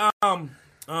see the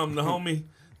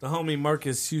homie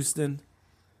Marcus Houston?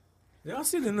 Y'all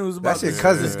see the news about That's your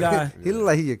cousin. This guy? He look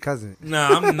like he your cousin.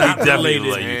 Nah, I'm not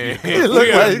related. He look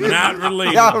We like are not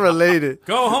related. Y'all related.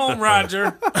 Go home,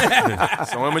 Roger.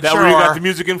 So immature. That where you got the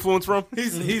music influence from?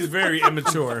 He's very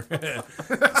immature.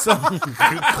 So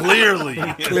Clearly.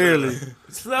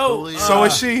 So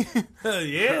is she.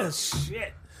 Yeah,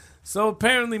 shit. So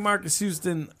apparently Marcus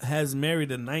Houston has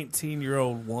married a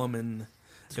 19-year-old woman,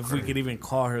 if we could even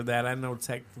call her that. I know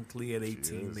technically at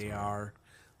 18 they are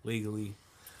legally.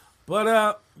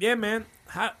 But, yeah, man.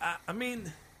 I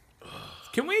mean,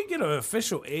 can we get an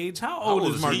official age? How old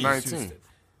is Marcus 19. Houston?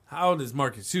 How old is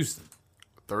Marcus Houston?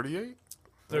 38?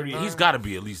 38. He's got to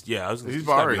be at least, yeah. He's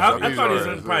already. I thought he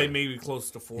was probably maybe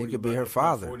close to 40. He could be her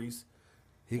father. 40s.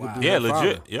 He could be Yeah, her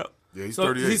legit. father. Yep. Yeah, he's So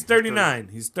 38. he's 39.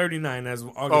 He's 39 as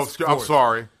of August 4th. I'm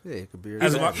sorry. Yeah, he could be her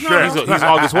As father. of, He's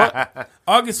August what?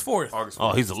 August 4th.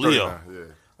 Oh, he's a Leo. 39,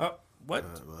 yeah. What?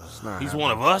 He's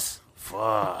one of us?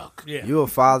 Fuck. Yeah. You a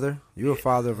father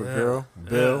of a girl,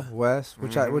 Bill, West,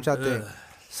 which I think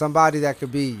somebody that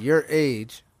could be your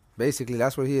age. Basically,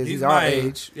 that's what he is. He's our my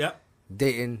age. Yep.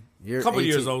 Dating your Couple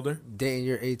 18 years older. Dating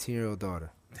your 18-year-old daughter.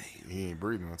 He ain't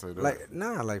breathing, I'll tell you that. Like,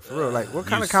 nah, like for real. Like, what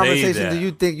kind You of conversation say that. do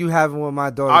you think you having with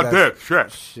my daughter? I did.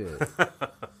 Shit. Shit.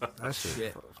 That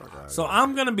shit. So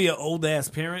I'm gonna be an old ass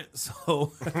parent.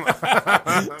 So,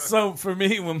 so for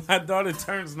me, when my daughter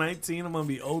turns 19, I'm gonna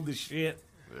be old as shit.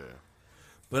 Yeah.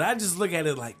 But I just look at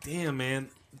it like, damn, man,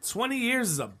 20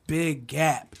 years is a big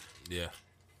gap. Yeah.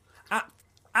 I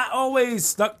always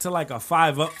stuck to like a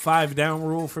 5 up, 5 down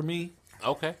rule for me.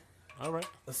 Okay. All right.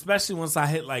 Especially once I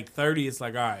hit like 30, it's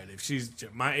like, all right, if she's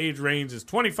my age range is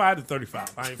 25 to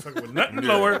 35. I ain't fucking with nothing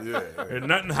lower and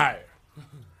nothing higher.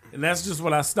 And that's just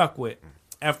what I stuck with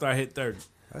after I hit 30.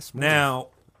 That's smooth. Now,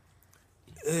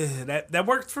 that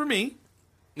worked for me.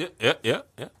 Yeah.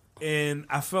 And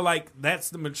I feel like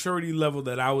that's the maturity level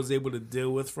that I was able to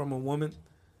deal with from a woman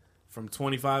from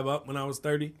 25 up when I was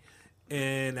 30.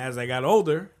 And as I got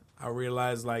older, I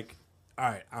realized, like, all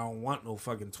right, I don't want no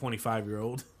fucking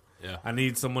 25-year-old. Yeah. I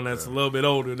need someone that's a little bit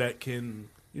older that can,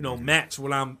 match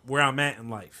where I'm at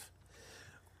in life.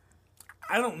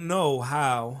 I don't know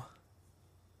how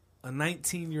a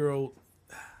 19-year-old,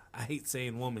 I hate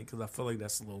saying woman because I feel like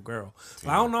that's a little girl. But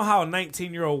I don't know how a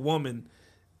 19-year-old woman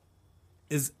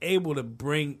is able to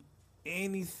bring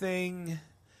anything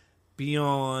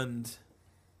beyond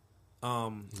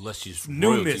Unless she's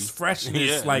newness, royalty.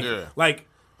 freshness, Yeah, like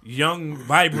young,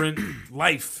 vibrant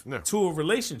life to a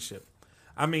relationship.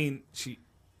 I mean,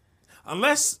 I'm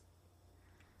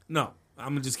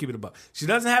gonna just keep it above. She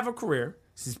doesn't have a career.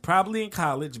 She's probably in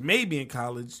college, maybe in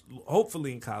college,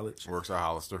 hopefully in college. Works at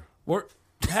Hollister.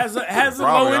 Has a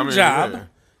Probably, low end job. yeah.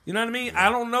 You know what I mean? I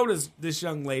don't know this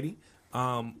young lady.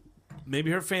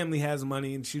 Maybe her family has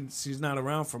money and she's not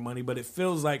around for money, but it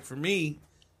feels like for me,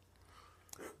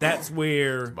 that's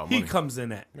where he money. comes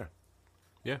in at. Yeah.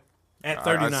 At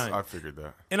 39. I figured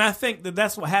that. And I think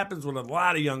that's what happens with a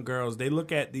lot of young girls. They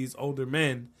look at these older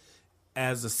men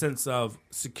as a sense of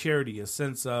security, a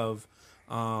sense of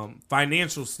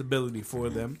financial stability for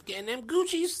them. Getting them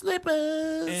Gucci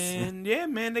slippers. And yeah,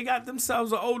 man, they got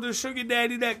themselves an older sugar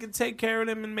daddy that can take care of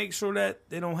them and make sure that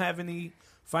they don't have any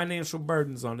financial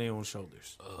burdens on their own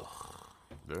shoulders.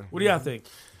 Yeah. What do y'all think?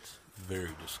 Very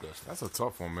disgusting. That's a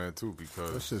tough one, man, too,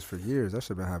 because That's just for years. That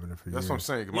should have been happening for years. that's what I'm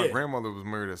saying. My grandmother was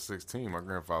married at 16. My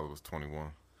grandfather was 21.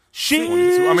 She's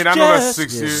I mean, I know that's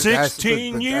 6 years.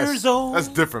 16 years old. That's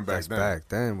different back then. Back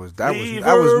then that was Leave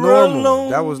normal. her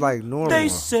alone, That was like normal, they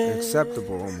said.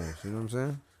 acceptable almost. You know what I'm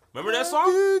saying? Remember that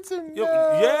song?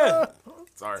 Yeah.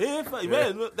 Sorry.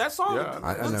 Man, that song.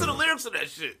 Yeah. Listen to the lyrics of that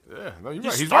shit. Yeah, no, you're He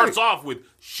right. He's starts right. off with,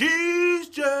 she's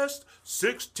just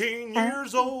 16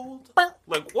 years old.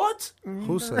 Like, what?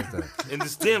 Who said that? In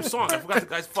this damn song. I forgot the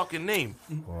guy's fucking name.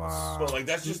 Wow. But, like,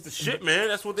 that's just the shit, man.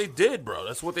 That's what they did, bro.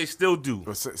 That's what they still do.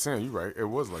 But Sam, you're right. It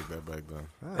was like that back then.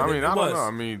 Yeah, I mean, I was. don't know.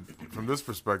 I mean, from this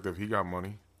perspective, he got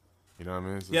money. You know what I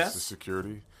mean? It's Yes. the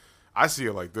security. I see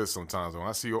it like this sometimes. When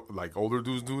I see like older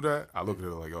dudes do that, I look at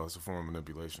it like, oh, it's a form of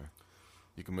manipulation.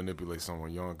 You can manipulate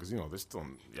someone young because they're still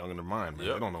young in their mind, man.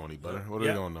 Yep. They don't know any better. What are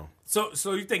Yep. they gonna know?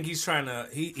 So you think he's trying to?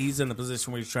 He's in a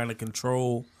position where he's trying to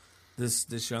control this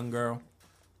young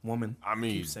woman. I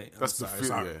mean, Keep saying- that's the I'm feel.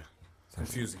 sorry. Yeah,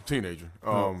 Confusing. teenager.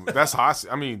 That's how I see.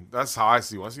 I mean, that's how I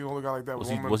see. When I see an older guy like that, with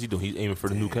woman, What's he doing? He's aiming for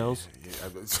the new cows?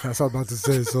 That's what I was about to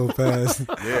say so fast.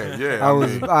 yeah.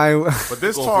 But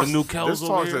this Going talks, for the new cows this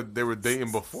over talks here? that they were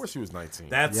dating before she was 19.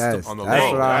 That's Yes, on the that's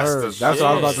low. what I That's heard. the That's what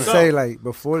I was about to shit. say. Like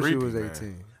before she Creepy, was man.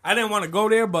 18. I didn't want to go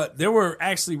there, but there were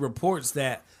actually reports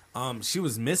that she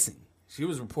was missing. She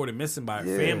was reported missing by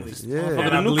her family. yeah.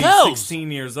 And I New believe cows.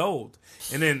 16 years old.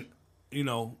 And then,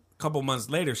 a couple months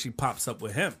later, she pops up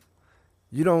with him.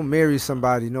 You don't marry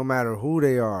somebody no matter who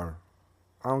they are.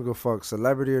 I don't give a fuck,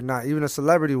 celebrity or not. Even a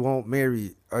celebrity won't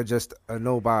marry just a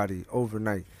nobody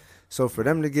overnight. So for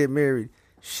them to get married,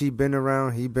 she been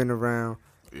around, he been around,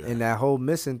 and that whole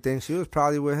missing thing, she was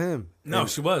probably with him. No,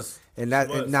 she was. And that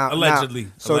She was. and now Allegedly.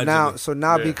 So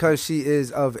now Yeah. because she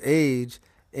is of age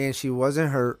and she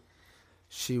wasn't hurt,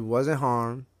 she wasn't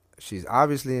harmed. She's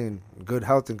obviously in good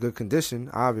health and good condition.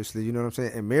 Obviously, you know what I'm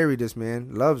saying. And married this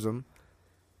man, loves him.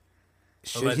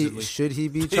 Allegedly. Should he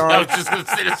be I was charged? just going to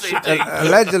say the same thing.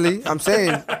 Allegedly, I'm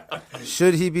saying,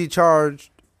 should he be charged,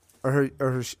 or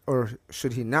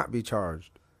should he not be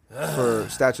charged for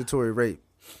statutory rape?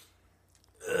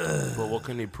 But what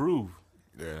can they prove?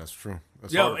 Yeah, that's true.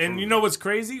 That's Yo, hard to and prove. you know what's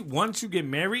crazy? Once you get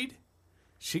married,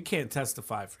 she can't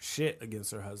testify for shit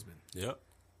against her husband. Yep.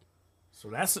 So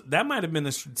that might have been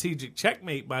a strategic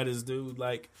checkmate by this dude.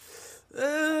 Like,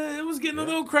 it was getting a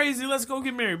little crazy. Let's go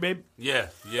get married, babe. Yeah.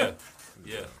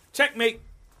 Checkmate.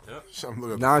 I'm looking at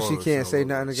the Now she photos, can't so say look.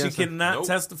 nothing She against him. cannot Nope.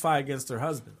 testify against her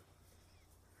husband.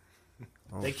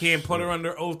 They can't put her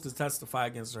under oath to testify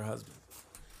against her husband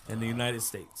in the United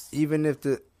States. Even if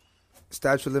the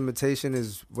statute of limitation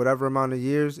is whatever amount of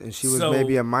years, and she was So,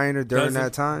 maybe a minor during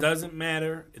that time. Doesn't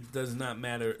matter. It does not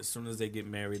matter. As soon as they get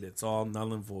married, it's all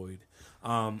null and void.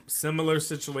 Similar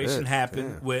situation Yeah,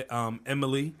 happened yeah. with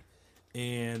Emily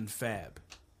and Fab.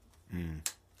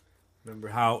 Remember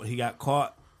how he got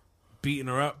caught beating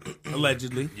her up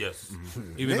allegedly, Yes.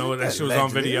 even though that shit was on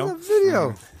video.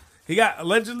 Video. He got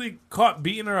allegedly caught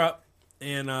beating her up,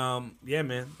 and yeah,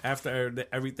 man. After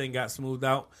everything got smoothed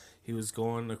out, he was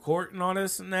going to court and all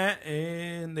this and that,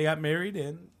 and they got married.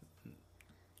 And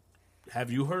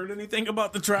have you heard anything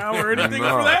about the trial or anything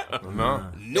for that?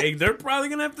 No. They're probably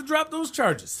gonna have to drop those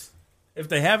charges if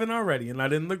they haven't already. And I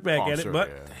didn't look back Oh, at sure, it, but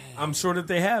yeah. I'm sure that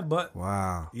they have. But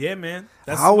Wow. yeah, man,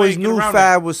 that's I the way always you get knew around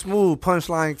Fab was smooth,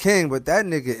 punchline king, but that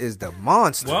nigga is the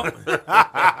monster. it.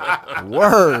 Well,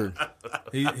 Word.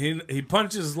 he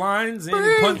punches lines and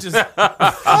he punches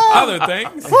other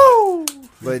things.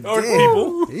 But Or damn,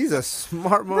 people. he's a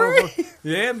smart motherfucker.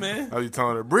 Yeah, man. How you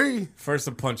telling her, breathe? First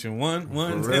I'm punching one,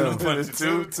 then real. I'm punching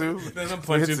two, Two. then I'm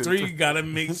punching three. You gotta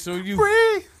make sure you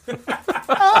Breathe.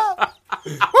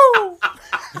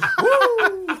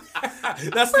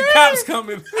 That's the cops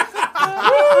coming.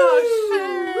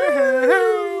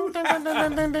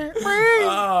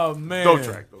 Oh man. Dope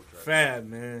track. Fab,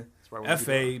 man. right when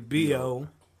you FABO.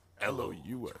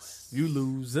 LOUS. You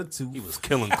lose a two. He was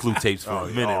killing clue tapes for a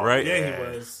minute, right? Yeah,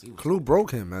 he was. Clue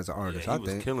broke him as an artist, He I was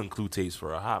think. killing clue tapes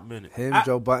for a hot minute. Him,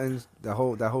 Joe Buttons, that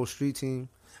whole street team.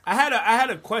 I had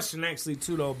a question actually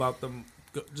too though about them.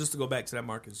 Just to go back to that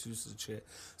Marcus Houston shit.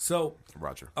 So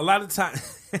Roger. a lot of time,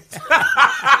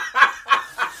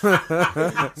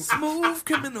 smooth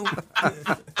criminal.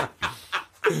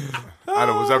 I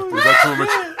know. Was that too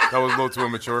immature? That was a little too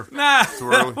immature. Nah.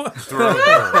 Too early. Too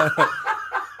early.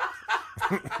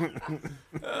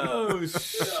 Oh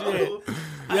shit.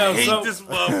 Yo, I hate this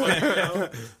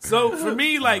motherfucker. So for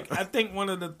me, like, I think one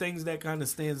of the things that kind of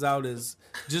stands out is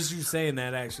just you saying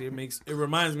that. Actually, it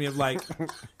reminds me of like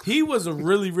he was a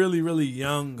really, really, really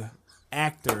young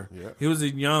actor. Yeah. He was a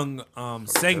young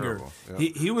singer. terrible. Yeah.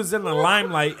 He was in the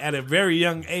limelight at a very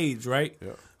young age, right?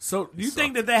 Yeah. So do you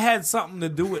think that had something to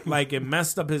do with like it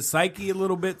messed up his psyche a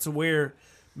little bit to where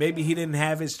maybe he didn't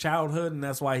have his childhood, and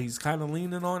that's why he's kind of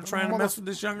leaning on trying to mess with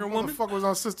this younger woman. What the fuck was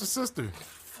on Sister?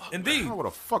 Indeed. That would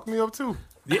have fucked me up too.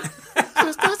 Yeah.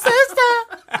 Sister.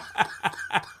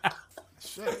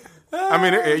 Shit. I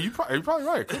mean, you're probably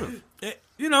right. Could have.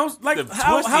 You know, like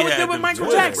how it did with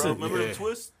Michael Jackson. Bro. Remember the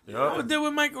twist? How it did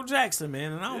with Michael Jackson,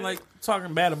 man. And I don't like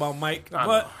talking bad about Mike,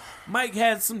 but Mike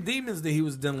had some demons that he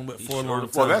was dealing with for a long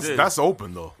time. Well, that's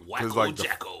open though. Wacko Like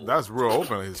Jacko. that's real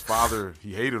open. His father,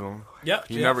 he hated him. Yep.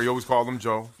 He always called him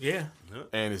Joe. Yeah.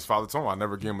 And his father told him, I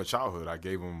never gave him a childhood. I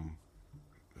gave him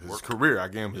his career. I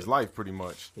gave him his life, pretty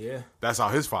much. Yeah. That's how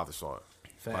his father saw it.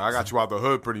 Like, I got you out the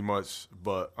hood, pretty much,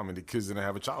 but I mean, the kids didn't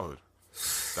have a childhood.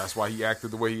 That's why he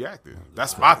acted the way he acted.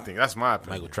 That's my thing. That's my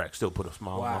opinion. Michael Track still put a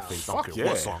smile on my face. I Fuck don't care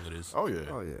what song it is. Oh yeah,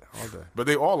 all day. But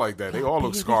they all like that. They all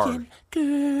look scarred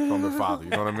from their father.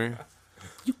 You know what I mean?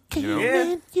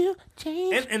 Yeah.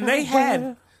 And they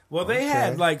had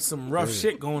had like some rough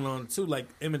shit going on too, like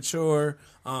Immature,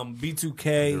 B2K.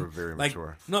 They were very like,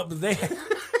 mature. No, but they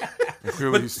And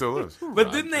clearly he still is.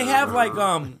 But didn't they have like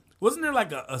wasn't there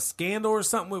like a scandal or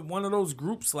something with one of those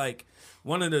groups? Like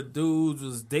one of the dudes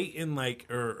was dating like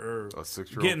or a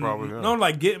 6-year-old probably. Yeah. No,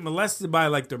 like getting molested by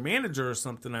like their manager or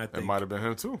something. I think it might have been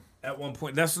him too. At one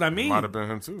point, that's what I mean. It might have been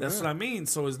him too. That's what I mean.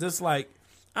 So is this like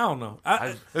I don't know.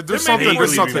 There's something.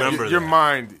 Your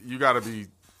mind, you got to be.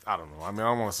 I don't know. I mean, I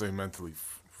don't want to say mentally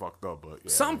fucked up, but yeah,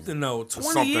 something though. 20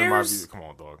 something years. Come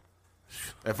on, dog.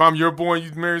 If I'm your boy and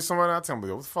you marry somebody, I tell me,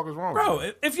 what the fuck is wrong with you?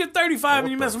 Bro, if you're 35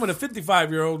 and you're messing with a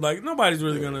 55-year-old, like, nobody's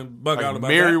really going to bug like, out about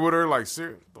marry that. with her, like,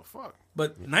 serious? The fuck?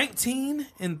 But 19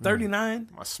 and 39?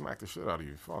 I smack the shit out of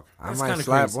you. Fuck. I might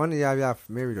slap crazy. One of y'all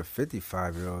married a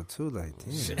 55-year-old, too. Like,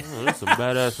 damn. Oh, that's some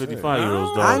badass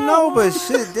 55-year-olds, dog. I know, but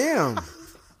shit, damn.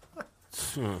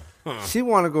 She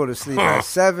want to go to sleep at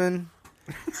 7.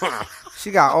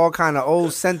 She got all kind of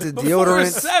old scented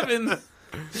deodorants. 7?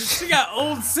 She got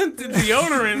old scented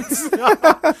deodorants.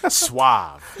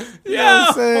 Suave. You know what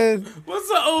I'm saying? What's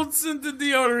the old scented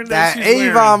deodorant that she's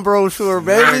Avon wearing? brochure,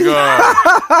 baby?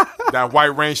 That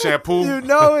white rain shampoo. You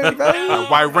know it, baby. That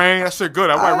white rain, that shit good.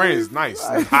 That white rain is nice.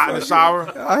 It's hot in the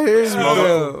shower. I hear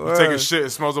you. You take a shit, it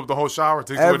smells up the whole shower.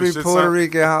 Takes away the Every shit Puerto scent.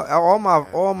 Rican house,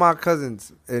 all my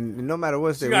cousins, and no matter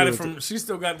what She got it from. She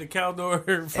still got the Caldor.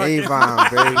 Avon,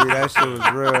 baby. That shit was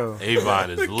real. Avon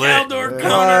is lit. Caldor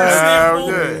counter.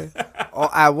 Yeah.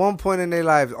 At one point in their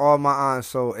lives, all my aunts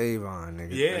sold Avon,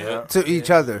 nigga. Yeah. To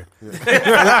each other.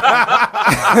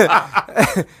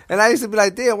 And I used to be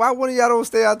like, damn, why one of y'all don't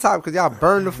stay on top? Because y'all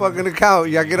burn the fucking account.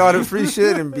 Y'all get all the free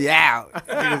shit and be out.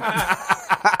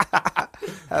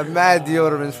 Have mad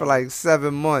deodorants for like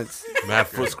 7 months. Mad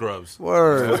foot scrubs.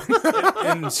 Word.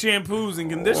 And shampoos and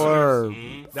conditioners. Word.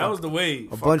 That was the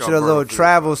wave. A bunch of the little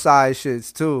travel size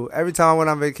shits, too. Every time I went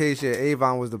on vacation,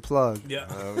 Avon was the plug. Yeah.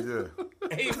 Yeah.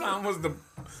 Avon was the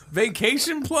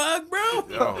vacation plug, bro.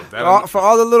 Yo, For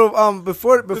all the little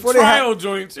before The they had trial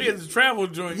joints. She had the travel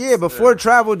joints. Yeah, before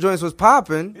travel joints was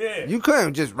popping, Yeah. you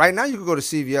couldn't just right now. You could go to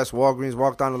CVS, Walgreens,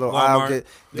 walk down the little Walmart. aisle,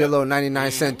 get a little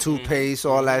 99-cent toothpaste,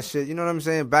 all that shit. You know what I'm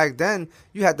saying? Back then,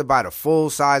 you had to buy the full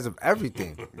size of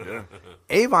everything. Yeah.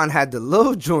 Avon had the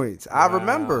little joints. I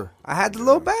remember. I had the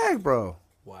little bag, bro.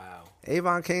 Wow.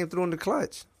 Avon came through in the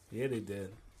clutch. Yeah, they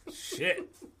did. Shit.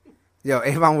 Yo,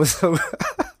 Avon was so.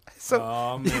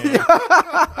 Oh man.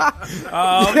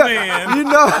 Oh man. You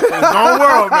know, Don't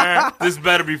world, man. This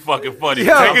better be fucking funny.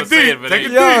 Yo, take it deep. Take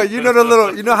it yo, you know the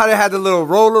little, you know how they had the little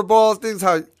roller balls things,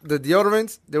 how the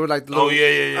deodorants, they were like the little. Oh,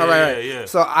 yeah. All right, right. Yeah.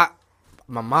 So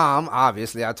my mom,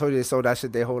 obviously, I told you they sold that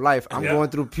shit their whole life. I'm Yeah. going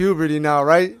through puberty now,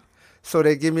 right? So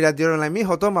they give me that deodorant like,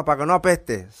 mijo, toma, pa que no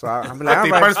apeste. So I'm like, all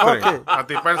right, fuck it.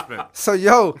 Antiperspirant. So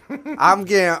yo, I'm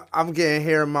getting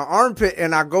hair in my armpit,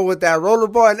 and I go with that roller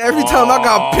ball, and every time I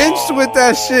got pinched with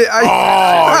that shit,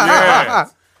 Yeah.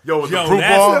 Yo, with the Yo, proof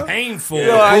that's ball. painful.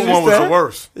 Yo, I The proof one used was to- the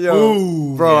worst.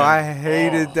 Yo, bro, I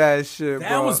hated that shit, bro.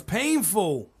 That was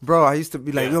painful. Bro, I used to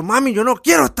be like, yo, mami, yo no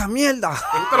quiero esta mierda.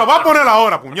 Te lo voy a poner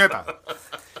ahora, puñeta.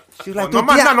 She was like, No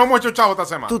más nada, no mucho chavo esta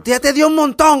semana. tu tía te dio un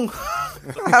montón.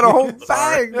 I had a whole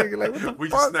bag, nigga. Like, what the We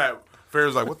fuck? just snapped.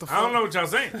 Fair's like, what the fuck? I don't know what y'all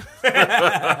saying. Te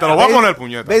lo voy a poner,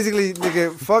 puñeta. Basically,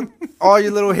 nigga, fuck all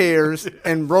your little hairs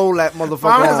and roll that Mami,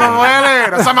 motherfucker eso on.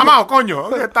 duele. Esa mamá,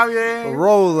 coño. Ok, está bien.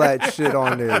 Roll that shit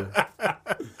on there.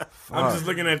 I'm just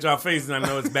looking at y'all face and I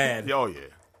know it's bad. Yo, yeah.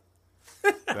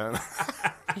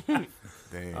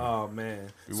 Damn. Oh man.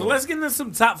 So let's get into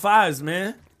some top fives,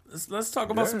 man. Let's talk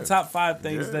about some top 5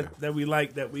 things that we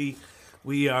like, that we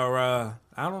are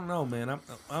I don't know, man.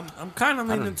 I'm kind of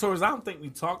leaning towards, I don't think we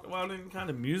talked about any kind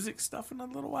of music stuff in a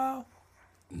little while.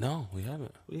 No, we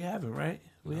haven't. We haven't, right?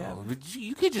 We haven't. But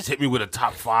you can't just hit me with a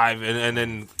top 5 and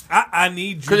then I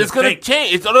need you because to it's gonna think.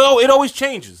 change. It always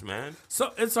changes, man.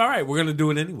 So it's all right. We're gonna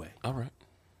do it anyway. All right.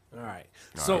 All right.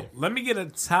 So let me get a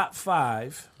top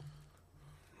 5.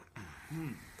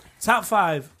 Top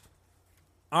 5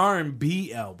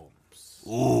 R&B albums.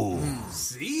 Ooh.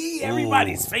 See,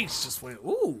 everybody's face just went.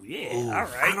 Ooh, yeah. All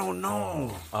right. I don't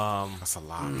know. That's a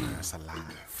lot, man. That's a lot.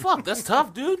 Fuck, that's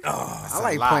tough, dude. I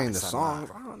like playing the songs.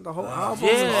 The whole album.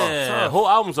 Yeah, whole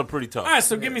albums are pretty tough. All right.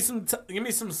 So give me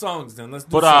some songs then. Let's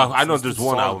do. But songs. I know there's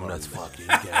one album that's fucking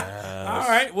gas. All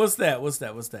right. What's that?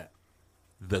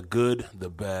 The Good, the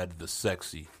Bad, the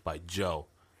Sexy by Joe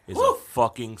is a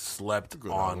fucking slept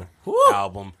on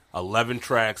album. 11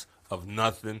 tracks of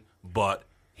nothing but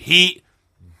heat.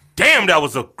 Damn, that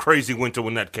was a crazy winter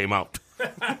when that came out.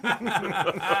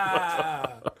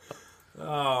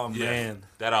 Oh man,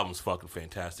 that album's fucking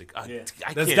fantastic. That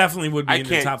definitely would be in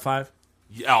the top 5.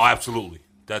 Yeah, oh, absolutely.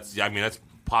 That's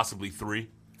possibly 3.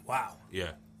 Wow.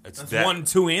 Yeah, it's That's 1,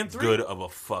 2, and 3. Good of a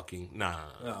fucking nah.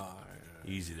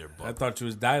 Easy there, bud. I thought you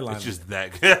was die-lining. It's just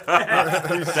that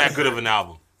that good of an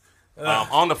album.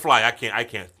 On the fly, I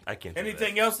can't.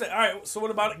 Anything else? All right. So what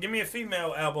about? Give me a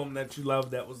female album that you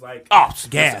love that was like gas.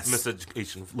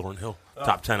 Miseducation of Lauryn Hill,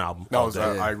 top 10 album.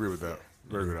 I agree with that.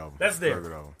 Very good album. That's there. Very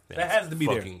good album. That has to be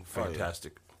there.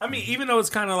 Fantastic. I mean, even though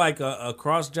it's kind of like a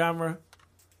cross genre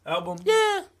album.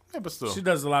 Yeah, but still, she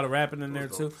does a lot of rapping in there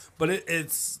too. But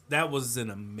that was an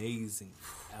amazing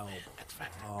album. X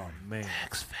Factor. Oh man,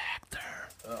 X Factor.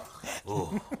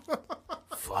 Oh,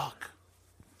 fuck.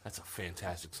 That's a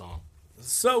fantastic song.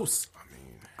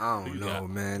 I don't know,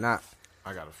 man. I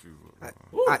got a few.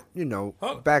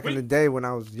 Back in the day when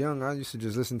I was young, I used to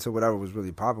just listen to whatever was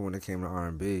really popping when it came to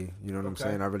R&B. You know what I'm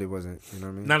saying? I really wasn't, you know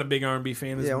what I mean? Not a big R&B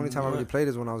fan. Yeah, only time I really played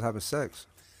is when I was having sex.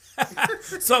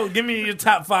 So give me your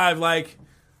top 5, like,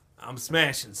 I'm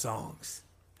smashing songs.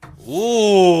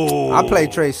 Ooh. I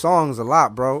played Trey songs a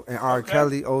lot, bro. And R.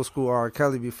 Kelly, old school R.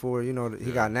 Kelly before, he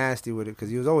got nasty with it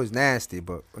because he was always nasty,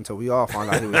 but until we all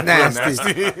found out he was nasty.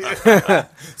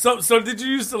 So did you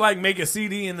used to like make a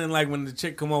CD and then like when the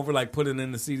chick come over like put it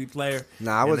in the CD player?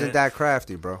 Nah, I wasn't that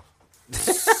crafty, bro.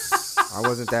 I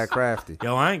wasn't that crafty.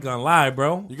 Yo, I ain't gonna lie,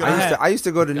 bro. I used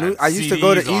to go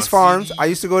to East Farms. I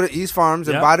used to go to East Farms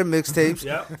and buy the mixtapes.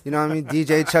 You know what I mean?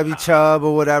 DJ Chubby Chubb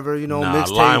or whatever. Mixtape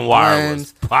LimeWire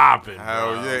was popping.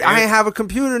 Hell yeah! I ain't have a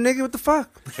computer, nigga. What the fuck?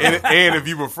 And if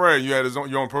you were Fred, you had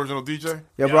your own personal DJ.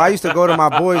 Yeah, bro. I used to go to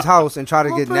my boy's house and try to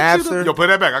get Napster. Yo, play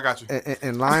that back. I got you.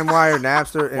 And LimeWire,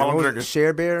 Napster, and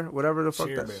ShareBear, whatever the fuck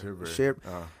ShareBear.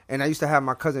 And I used to have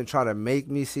my cousin try to make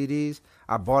me CDs.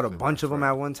 I bought a bunch of them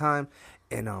at one time,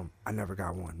 and I never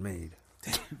got one made.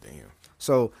 Damn.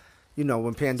 So,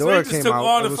 when Pandora came out,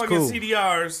 all it the was fucking cool.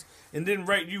 CDRs and didn't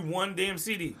write you one damn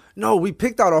CD. No, we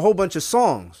picked out a whole bunch of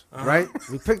songs, right?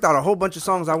 We picked out a whole bunch of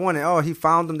songs I wanted. Oh, he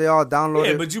found them. They all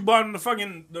downloaded. Yeah, but you bought him the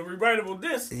rewritable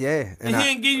disc. Yeah. And he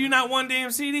didn't give you not one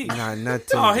damn CD. Nah, nothing.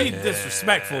 Oh, he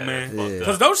disrespectful, man.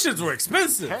 Because those shits were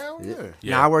expensive. Hell yeah.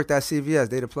 Nah, I worked at CVS.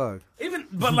 They the plug.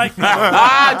 But like...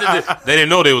 They didn't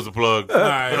know they was a plug. All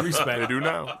right, respect. They do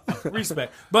now.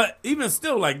 Respect. But even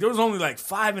still, like, there was only like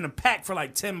 5 in a pack for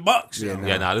like $10. This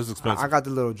is expensive. I got the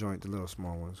little joint, the little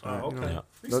small ones. Okay.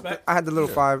 I had the little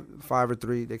 5 or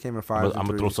 3. They came in 5 and 3. I'm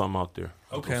going to throw something out there.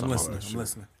 Okay, I'm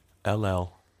listening.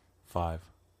 LL 5.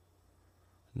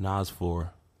 Nas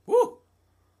 4. Woo!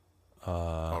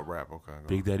 Rap, okay.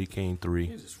 Big Daddy Kane 3.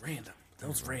 It's just random. That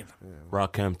was random. Yeah.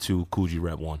 Rakim 2. Coogee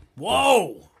Rap 1.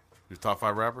 Whoa! Your top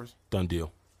 5 rappers? Done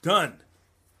deal. Done.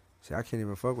 See, I can't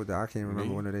even fuck with that. I can't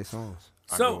remember one of their songs.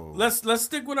 So let's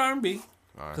stick with R&B.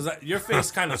 Because your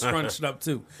face kind of scrunched up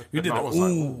too. You did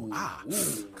ooh. God, yeah,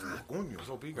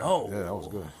 Oh, that was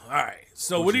good. All right.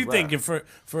 So what are you thinking for?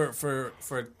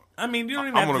 I mean, you don't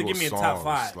even have to give me a top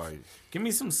 5. Give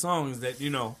me some songs that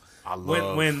I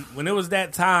love. When it was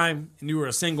that time and you were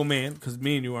a single man, because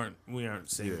me and you aren't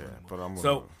single. Yeah, but I'm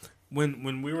so.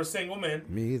 When we were single men,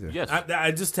 me either. Yes,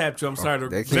 I just tapped you. I'm sorry.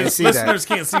 They can't see listeners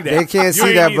that. can't see that. They can't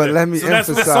see that, but let me emphasize. That's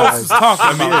what Sos was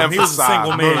talking about. He was a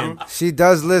single man. She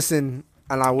does listen,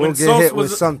 and I will get hit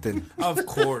with something. Of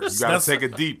course, you gotta take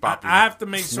it deep, Poppy. I have to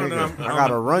make sure that I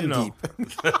gotta run deep.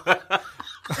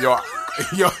 Yo,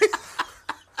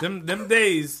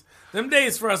 Them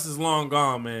days for us is long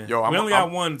gone, man. We only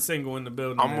got one single in the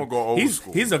building. I'm gonna go old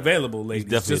school. He's available, ladies.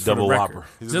 He's definitely just a double for the whopper.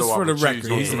 Just for the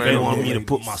record, he's available. You want me to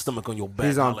put my stomach on your back?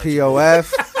 He's on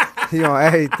POF. He on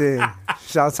everything.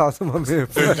 Shouts out to my man.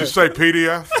 Did you just say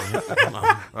PDF?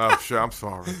 Oh shit, I'm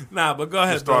sorry. Nah, but go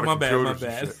ahead, bro. My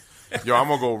bad. Yo, I'm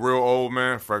gonna go real old,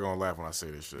 man. Fred gonna laugh when I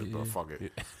say this shit, but fuck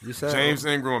it. You said James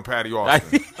Ingram and Patty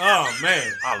Austin. Oh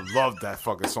man, I love that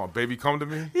fucking song. Baby, come to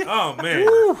me. oh man.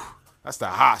 Woo. That's the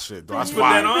hot shit, though. That's Put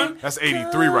that fire. on? That's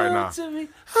 83 right now.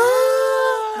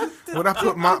 When I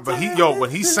put when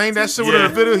he sang that shit with her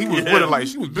in the video, he was with it like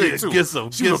she was big too.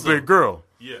 She was a big girl.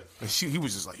 Yeah. And he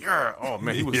was just like, yeah. Oh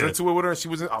man, he was into it with her, and she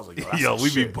was in. I was like, Yo,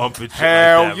 we be bumping shit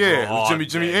Hell like that, yeah. bro.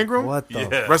 Jimmy Ingram? What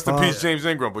the Rest in fuck? peace, James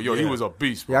Ingram. But yo, he was a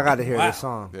beast, bro. Yeah, I got to hear Wow. this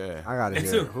song. Yeah. I got to Me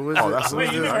hear too. it. Who is Oh, it? that's Who what is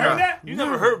Wait, you it? never heard that? You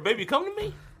never heard Baby Come to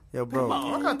Me? Yo, bro.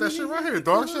 I got that shit right here,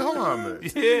 dog. Shit, hold on a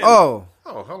minute. Yeah. Oh,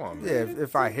 Oh, hold on, yeah. man.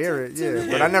 If I hear it, yeah.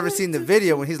 But I never seen the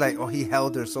video when he's like, oh, he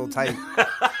held her so tight.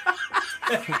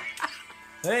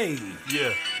 Hey,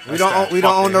 Yeah. We don't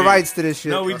own the heat. rights to this shit.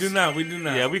 no, we do not. We do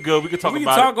not. Yeah, we good. We can talk we can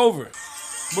about talk it. over it.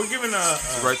 We're giving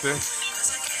Right there.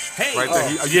 hey. Right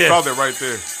there. Oh. You felt it right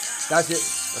there. That's it.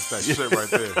 That's that shit right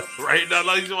there. Right now,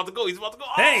 no, he's about to go. He's about to go.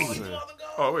 Oh, Hey. he's about to go.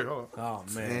 Oh, wait, hold on.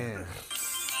 Oh man. Man.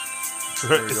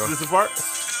 Is this the part?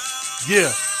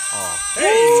 Yeah.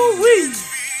 Hey.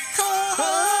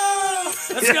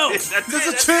 Let's go. That's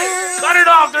it. Cut it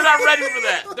off. They're not ready for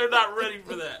that. They're not ready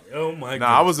for that. Oh my god.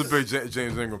 Nah, I was a big James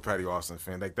Ingram, Patty Austin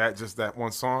fan. Like that, just that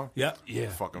one song. Yep. Yeah.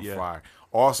 Fucking yeah. fire.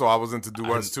 Also, I was into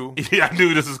duets too. Yeah, I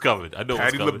knew this was coming. I know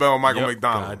Patty it was coming. LaBelle, Michael Yep.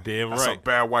 McDonald. God damn right. That's a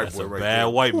bad white That's boy a right bad there.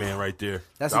 white man right there.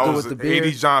 That's That the dude was with the beard.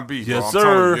 80s John B. Bro. Yes, I'm sir.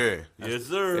 telling you, yeah. Yes,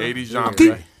 sir. 80s John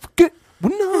B. We're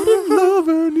not in love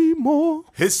anymore.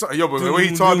 His song, yo, but the way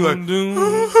he talked, like,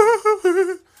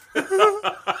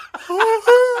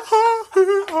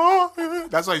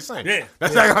 that's how he sang. Yeah.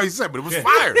 That's not how he sang, but it was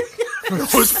fire.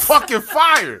 It was fucking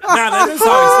fire. Nah, that is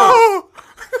how he sung.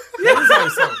 That is how he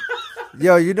sung.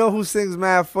 Yo, you know who sings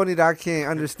mad funny that I can't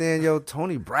understand? Yo,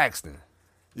 Toni Braxton.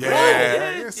 Yeah, yeah,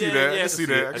 I can see yeah, that. I yeah, can see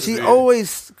that. I can She see it.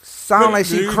 always sound like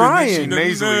she She crying.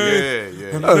 nasally,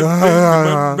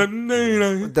 yeah.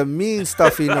 The mean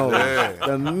stuff he knows. Yeah.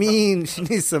 The mean. She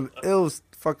needs some ill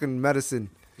fucking medicine.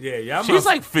 Yeah, yeah. She's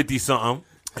like 50 something.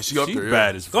 And she up She's there, yeah.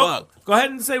 bad as Go, fuck. go ahead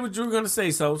and say what you were gonna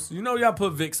say, Sos. You know y'all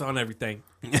put Vicks on everything.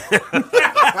 Bro,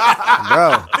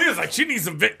 He was like, she needs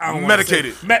some Vicks. I don't wanna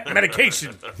Medicated. say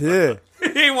medication. yeah. He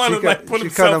ain't want to She like cut- put she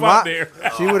himself cut him out out. there.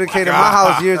 She would have came to my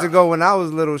house years ago when I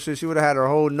was little. Shit, she would have had her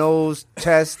whole nose,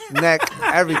 chest, neck,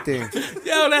 everything.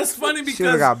 Yo, that's funny She would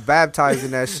because have got baptized in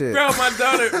that shit. bro,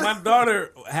 my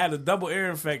daughter had a double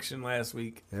ear infection last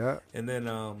week, Yeah. and then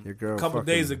Your girl a couple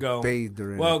fucking days ago, bathed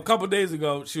her in well, it. a couple days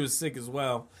ago, she was sick as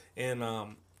well, and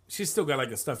she still got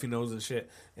like a stuffy nose and shit,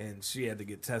 and she had to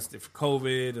get tested for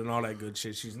COVID and all that good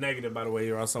shit. She's negative, by the way,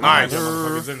 or else I wouldn't Nice. have your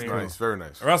motherfuckers in there. Nice, very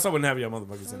nice. Or else I wouldn't have your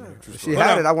motherfuckers in there. She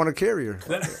had it. I want to carry her.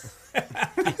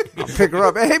 I'll pick her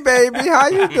up. Hey, baby, how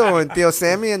you doing? Theo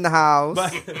Sammy in the house.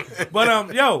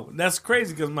 But yo, that's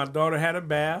crazy because my daughter had a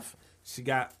bath. She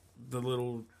got the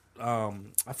little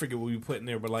I forget what we put in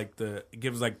there, but like it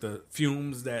gives like the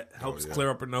fumes that helps clear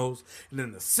up her nose. And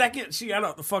then the second she got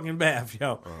out the fucking bath,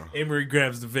 yo, Emery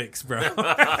grabs the Vicks, bro.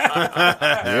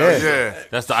 Yeah.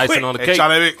 That's the icing on the Hey, cake.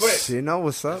 Charlie Vicks. She know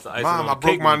what's up. The icing Mom, on I the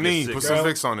broke cake my when you get knee. sick, Put some girl.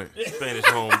 Vicks on it. Spanish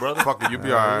home, brother. Fuck it, you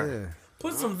be all right. Yeah.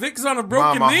 Put some Vicks on a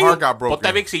broken Mom, my knee. heart got Put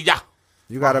that broken. Vicks, yeah.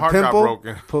 You got My a heart got pimple?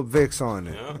 broken. Put Vicks on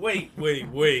it. Wait.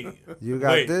 You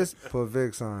got Wait. this? Put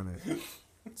Vicks on it.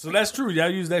 So that's true. Y'all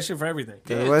use that shit for everything.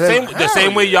 The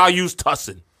same way y'all use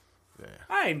tussin.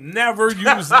 I ain't never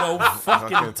used no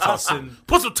fucking tussin.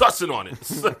 Put some tussin on it.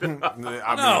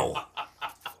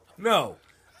 No.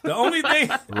 The only thing.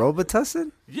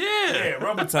 Robitussin? Yeah,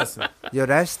 rubber tussin. Yo,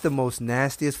 that's the most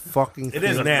nastiest fucking It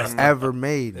is thing nasty. ever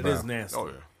made. It bro. is nasty. Oh,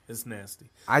 yeah. It's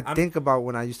nasty. I think about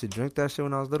when I used to drink that shit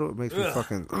when I was little. It makes me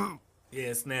fucking. Yeah,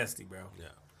 it's nasty, bro. Yeah.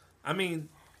 I mean,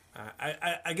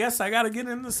 I guess I got to get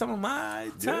into some of my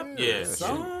top Yeah.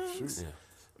 songs.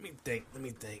 Let me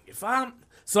think. If I'm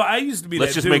so, I used to be.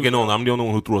 Let's that just dude, make it known. I'm the only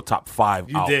one who threw a top 5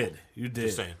 You out. did. You did.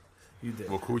 Just saying. You did.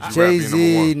 Well, Coogee Rap Jay being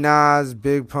Z, number Nas,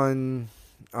 Big Pun,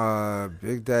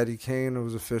 Big Daddy Kane. It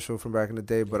was official from back in the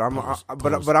day. But I'm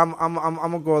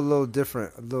gonna go a little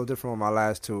different with my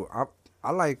last two.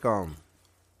 I like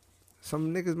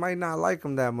some niggas might not like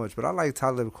him that much, but I like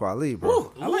Talib Kweli,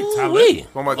 bro. I like Talib.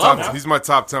 one. He's my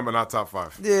top 10, but not top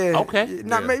 5. Yeah. Okay.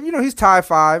 Not, Yeah. You know, he's tied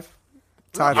 5.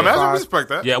 Tied I for mean, I 5. respect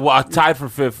that. Yeah, well, I tied for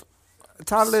 5th.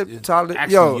 Talib.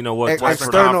 Actually, Yo, you know what? Western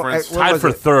external. Conference. What Tied was for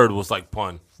it? 3rd was like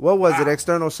Pun. What was it?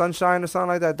 External Sunshine or something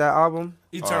like that? That album.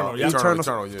 Eternal. Yeah.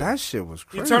 Eternal, yeah. That shit was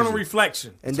crazy. Eternal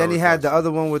reflection. And then he had the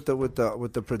other one with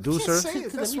the producer.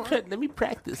 Let me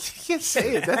practice. You can't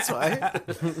say it. That's why.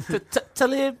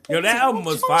 Talib. Yo, that album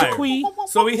was fire.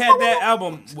 So he had that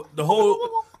album. The whole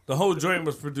The whole joint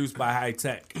was produced by High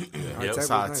Tech. It's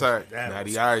High Tech.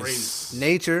 Natty Ice.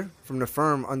 Nature from The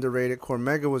Firm, underrated.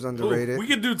 Cormega was underrated. Ooh, we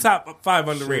could do top 5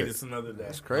 underrated another day.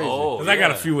 That's crazy. Because I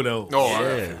got a few of those. Oh, I got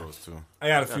a few of those too. I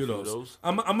got a few of those.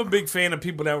 I'm a big fan of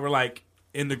people that were like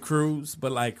in the Cruise,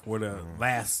 but like were the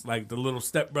last, like the little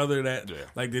stepbrother that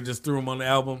like they just threw him on the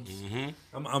albums.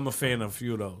 Mm-hmm. I'm a fan of a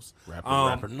few of those.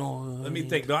 Rapper, no. Let me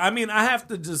think though. I mean, I have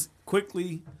to just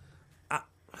quickly.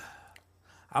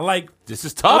 I like this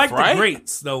is tough. I like right? the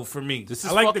greats though. For me, this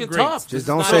is I like fucking the greats. tough. Just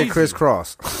don't say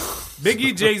crisscross.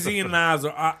 Biggie, Jay-Z, and Nas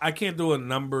are. I can't do a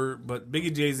number, but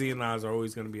Biggie, Jay-Z, and Nas are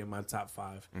always going to be in my top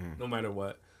 5, no matter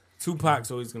what.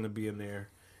 Tupac's always going to be in there,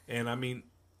 and I mean,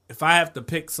 if I have to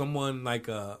pick someone like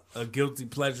a guilty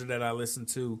pleasure that I listen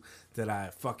to that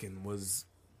I fucking was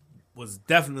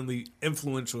definitely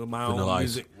influential in my own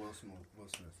music. Will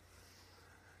Smith.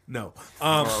 No.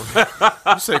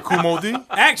 You say Kumo D?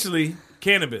 Actually,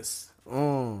 Cannabis.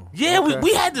 Yeah,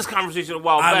 we had this conversation a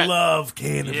while back. I love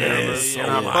Cannabis. Yeah.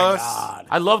 Oh my God.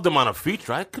 I loved him on a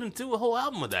feature. I couldn't do a whole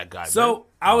album with that guy. So man.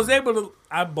 I was able to.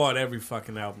 I bought every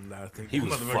fucking album that I think he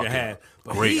was motherfucker fucking had.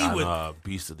 But great he on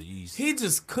Beast of the East. He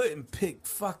just couldn't pick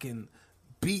fucking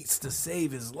beats to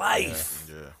save his life.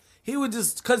 Yeah. He would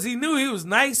just, because he knew he was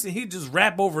nice and he'd just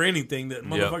rap over anything that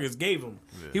motherfuckers gave him.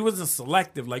 Yeah. He wasn't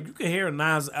selective. Like, you could hear a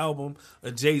Nas album,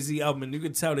 a Jay-Z album, and you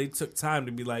could tell they took time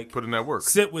to be like, put in that work.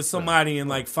 Sit with somebody and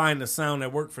like find the sound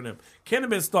that worked for them.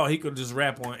 Cannabis thought he could just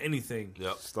rap on anything.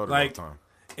 Yep. Started like, all the time.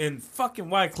 And fucking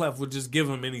Wyclef would just give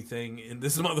him anything, and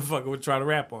this motherfucker would try to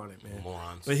rap on it, man.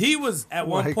 Morons. But he was at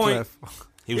one point.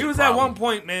 He was at one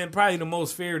point, man, probably the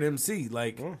most feared MC.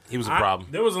 Like he was a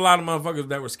problem. There was a lot of motherfuckers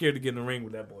that were scared to get in the ring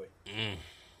with that boy.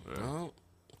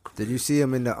 Did you see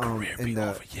him in the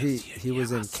he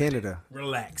was in Canada?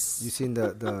 Relax. You seen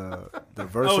the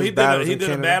versus he battles did in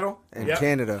Canada? A battle in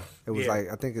Canada. It was like,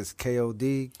 I think it's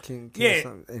KOD King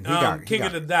something. And King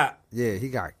of the Dot. Yeah, he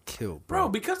got killed, bro.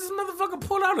 Because this motherfucker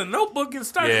pulled out a notebook and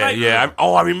started I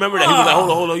remember that. He was like,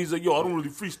 hold on. He's like, yo, I don't really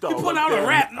freestyle. He put out a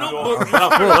rap notebook.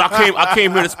 I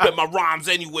came here to spit my rhymes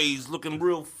anyways, looking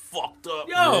real fucked up.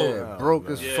 Yo, broke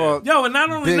as fuck. Yo, and not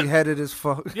only big headed as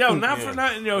fuck. Yo, not for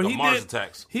nothing. Yo, he Mars did.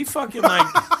 Attacks. He fucking like.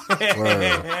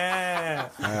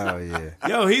 Hell yeah.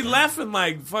 Yo, he left and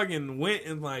like fucking went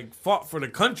and like fought for the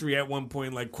country at one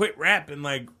point. Like quit rapping.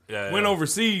 Like went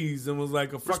overseas and was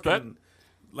like a fucking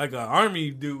like an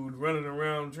army dude running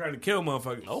around trying to kill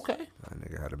motherfuckers. Okay. That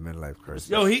nigga had a midlife crisis.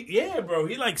 Yo, bro.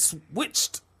 He like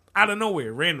switched out of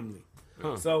nowhere randomly.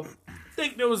 So I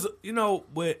think there was,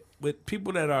 with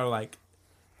people that are like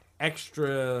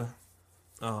extra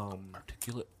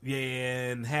articulate,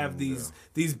 and have these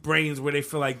brains where they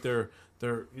feel like they're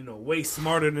way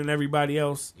smarter than everybody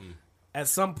else. At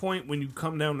some point when you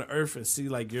come down to earth and see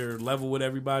like your level with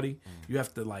everybody, you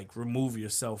have to like remove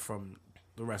yourself from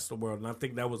the rest of the world. And I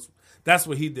think that's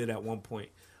what he did at one point.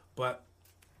 But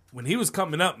when he was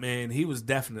coming up, man, he was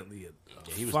definitely a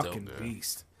fucking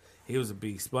beast. He was a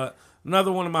beast. But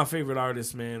another one of my favorite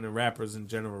artists, man, and rappers in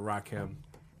general, Rakim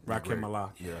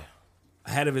Allah. Yeah.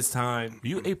 Ahead of his time. Are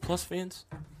you A+ fans?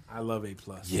 I love A+.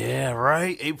 Yeah,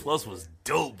 right? A+ was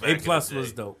dope. A+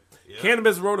 was dope. Yeah.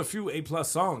 Cannabis wrote a few A+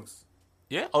 songs.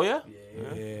 Yeah? Oh, yeah?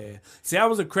 Yeah. See, I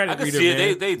was a credit reader,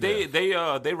 see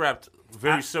man. They rapped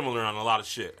very similar on a lot of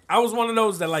shit. I was one of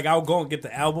those that like I'll go and get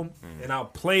the album and I'll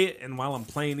play it, and while I'm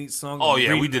playing each song,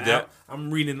 we did that.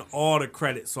 I'm reading all the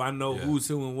credits, so I know who's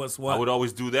who and what's what. I would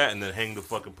always do that and then hang the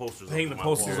fucking posters.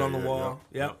 On the wall.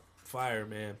 Yep. Fire,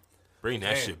 man. Bring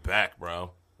that shit back,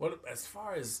 bro. What as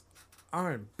far as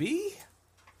R&B?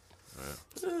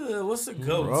 What's a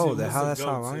go-to? Bro, that's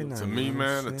how I know. To me,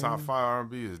 man, the top 5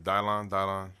 R&B is Dylon.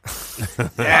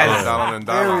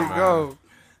 There we go.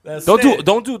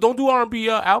 Don't do R&B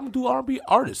album. Do R&B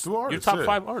artists. Your top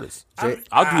 5 artists. I'll do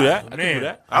that. I can do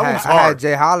that. I had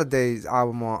Jay Holiday's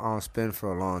album on spin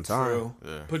for a long time. True.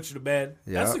 Yeah. Put You to Bed.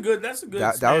 Yeah. That's a good.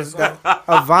 That was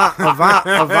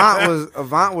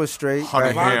Avant was straight.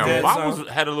 Avant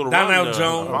had a little Donnell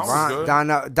Jones.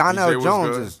 Donnell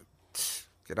Jones is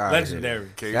get out legendary.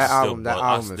 That album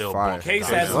is fire. Case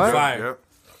has some fire. Yep.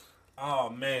 Oh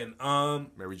man.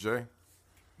 Mary J.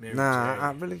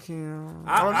 I really can't.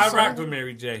 I rocked with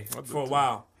Mary J for a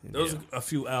while. Those are a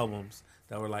few albums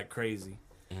that were like crazy.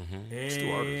 Mm-hmm.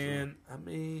 And I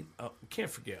mean, can't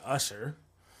forget Usher.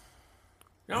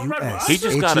 He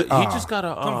just got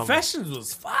a Confessions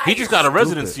was fire. He just got a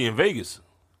residency in Vegas.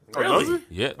 Really?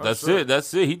 Yeah, that's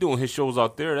it. He doing his shows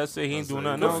out there. That's it. He ain't doing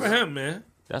nothing else. Good for him, man.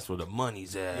 That's where the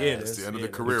money's at. Yeah, that's the end of the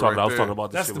career. I was talking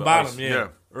about this. That's shit the with bottom. us. Yeah.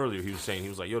 Earlier, he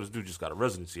was like, "Yo, this dude just got a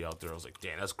residency out there." I was like,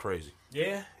 "Damn, that's crazy."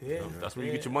 Yeah. That's where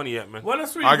you get your money at, man. Well,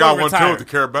 that's where I got one too. The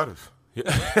Care Better.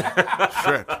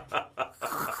 Shit.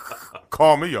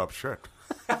 Call me up. Shit.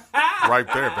 Right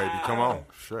there, baby. Come on.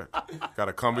 Shit. Got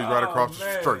a Cumbies right across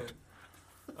the street.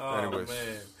 Anyways.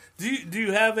 Man. Do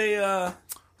you have a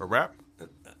rap?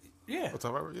 Yeah. What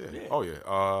type of rap? Yeah. Oh yeah.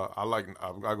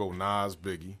 I go Nas,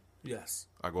 Biggie. Yes.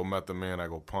 I go Method Man, I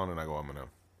go Pun, and I go Eminem.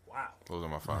 Wow. Those are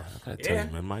my 5. I gotta tell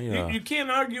you, man, you can't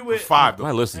argue with 5 though.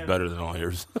 my list is better than all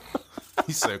yours.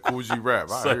 He said Cool G rap.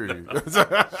 I hear you.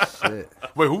 Shit.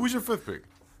 Wait, who was your 5th pick?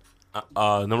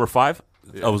 Number 5?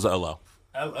 Yeah. It was LL.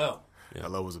 LL. Yeah.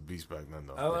 LL was a beast back then,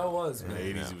 though. LL was, man. In the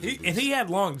 80s, he was a beast. And he had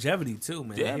longevity, too,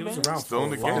 man. Yeah, he was man. around Still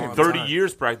for in the a long game. 30 time.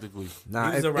 years practically. Nah,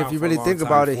 He was if around you for a really long think time.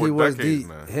 about it, 4 he was decades,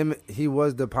 man. he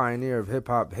was the pioneer of hip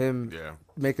hop. Yeah.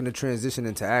 Making the transition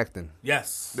into acting.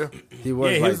 Yes. Yeah. He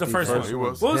was. Yeah, he like was the first one. He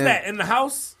was. What was Him. that? In the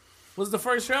House? Was the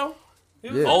first show?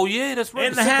 Yeah. Oh yeah, that's right.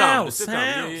 In the sitcom, house. the sitcom.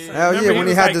 House. Yeah. Hell Remember, yeah, he when he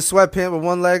was had like- the sweatpant with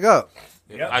one leg up.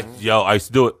 Yep. I used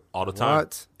to do it all the time.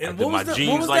 What? I And did what my was the- what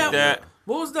jeans was like that.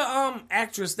 What was the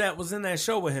actress that was in that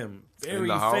show with him? Very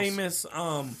the House? famous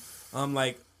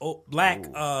black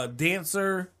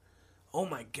dancer. Oh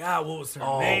my God, what was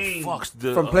her name? Oh fuck!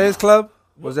 From Players Club?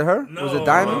 Was it her? No, was it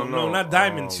Diamond? No, not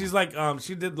Diamond. She's like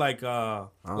she did like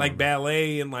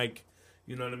ballet and like,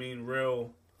 you know what I mean,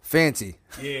 real Fancy.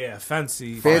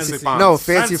 fancy. Fancy. Fonz. No,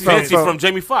 Fancy from, Fancy from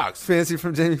Jamie Foxx. Fancy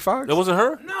from Jamie Foxx. That wasn't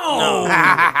her. No.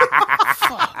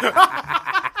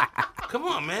 Come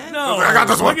on, man. No. I got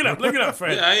this one. Look it up,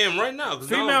 Fred. Yeah, I am right now. 'cause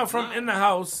Female now- from In the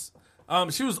House.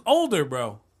 She was older,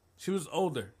 bro. She was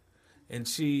older, and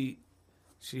she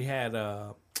had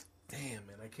damn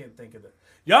man, I can't think of it.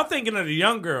 Y'all thinking of the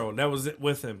young girl that was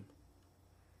with him?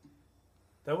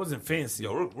 That wasn't Fancy.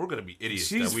 Yo, we're gonna be idiots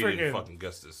She's that we didn't freaking- fucking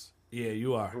guess this. Yeah,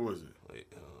 you are. Who was it? Wait,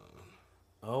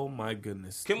 Oh my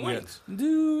goodness. Kim Waynes.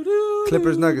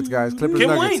 Clippers Nuggets, guys. Clippers Kim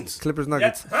Nuggets. Waynes. Clippers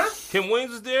Nuggets. Huh? Kim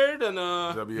Waynes is there. Then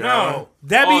W. No,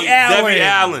 Debbie Allen. Debbie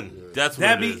Allen. That's what it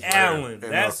Debbie is. Right. Allen. And,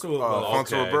 That's who it was. Fonso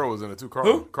Okay. Ribeiro was in it too.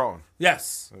 Carlton. Who? Carlton.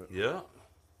 Yes. Yeah.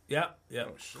 Yep.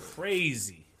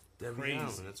 Crazy. Debbie Crazy.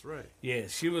 Allen. That's right. Yeah,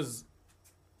 she was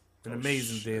an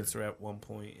amazing dancer at one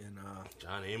point. And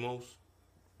John Amos.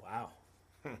 wow.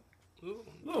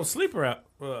 Little sleeper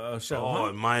show. Oh, huh?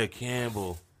 and Maya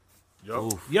Campbell.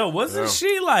 Oof. Yo, wasn't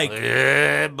she like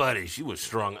Yeah, buddy. She was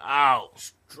strung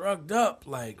out. drugged up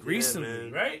like recently,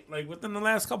 man. right? Like within the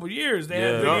last couple years, they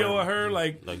Yeah. had video of her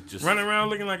like just running around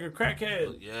looking like a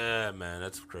crackhead. Yeah, man.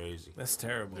 That's crazy. That's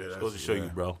terrible. Yeah, Goes to show you,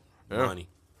 bro. Yeah. Money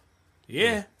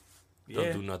Yeah.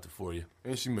 don't do nothing for you.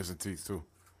 And she missing teeth too.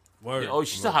 Word. Oh,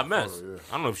 she's a hot mess. yeah.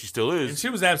 I don't know if she still And is. she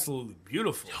was absolutely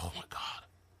beautiful. Oh my god.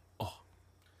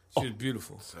 She was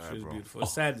beautiful. She was bro. beautiful.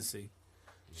 It's sad to see.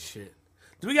 Shit.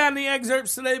 Do we got any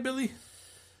excerpts today, Billy?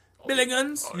 Billy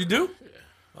Guns? You do?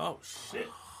 Oh, shit.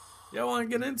 Y'all want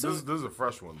to get into This it? is a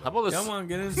fresh one. How Though. about Y'all this? want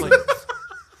to get into it?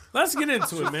 Let's get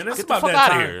into it, man. It's Get the about fuck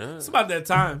that outta time. here, huh? It's about that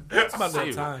time. It's about that Save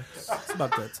it. time. It's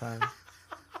about that time.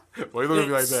 Why you looking at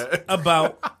me like that?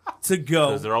 About to go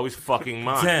Because they're always fucking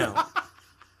mine. down.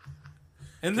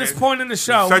 And this point in the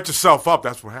show, Set yourself up.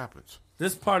 That's what happens.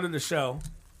 this part of the show,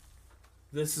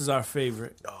 this is our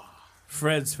favorite.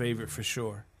 Fred's favorite for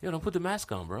sure. Yo, don't put the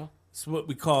mask on, bro. It's what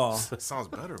we call. That sounds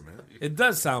better, man. It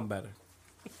does sound better.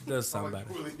 It does sound better.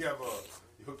 You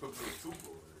hooked up to a tube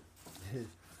over there.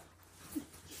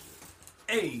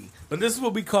 Hey, but this is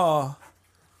what we call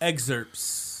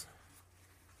excerpts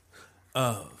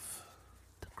of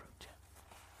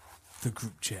the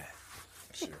group chat.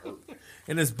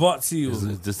 And it's brought to you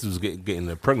This was getting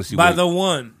the pregnancy by weight. the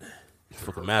one,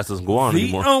 Fucking mask doesn't go on the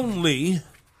anymore. only.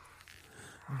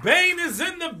 Bane is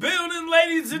in the building,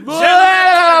 ladies and gentlemen.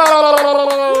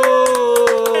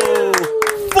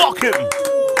 Fuck him.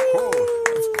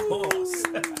 Of course.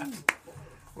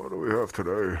 What do we have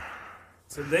today?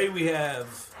 Today we have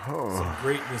some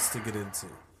greatness to get into.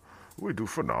 We do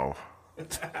for now.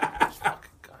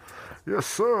 Yes,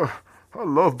 sir. I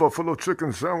love buffalo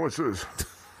chicken sandwiches.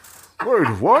 Wait,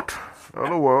 what?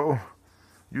 LOL.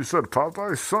 You said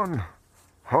Popeye's son?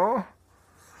 Huh?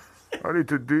 I need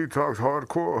to detox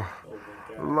hardcore.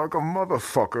 Like a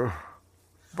motherfucker.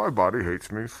 My body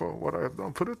hates me for what I have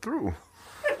done put it through.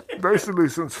 Basically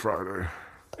since Friday.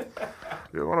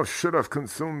 The amount of shit I've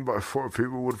consumed by 4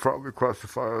 people would probably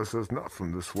classify us as not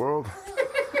from this world.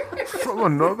 From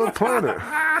another planet.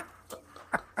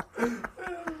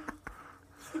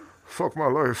 Fuck my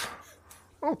life.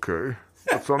 Okay,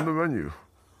 what's on the menu?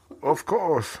 Of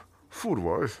course,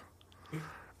 food-wise.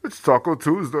 It's Taco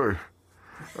Tuesday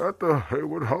at the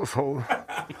Hayward household.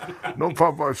 No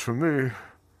Popeyes for me.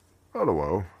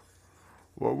 LOL.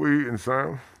 What we eating,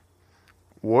 Sam?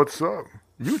 What's up?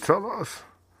 You tell us.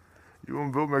 You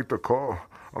and Bill make the call.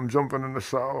 I'm jumping in the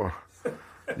shower.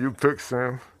 You pick,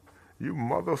 Sam. You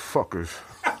motherfuckers.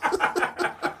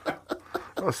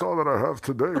 That's all that I have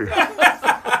today.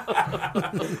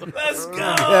 Let's go.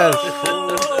 Yes.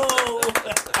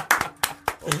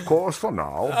 Of course, for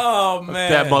now. Oh,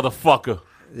 man. That motherfucker.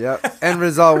 Yep. End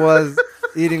result was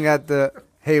eating at the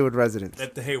Hayward residence.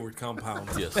 At the Hayward compound.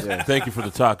 Yes. Yeah. Thank you for the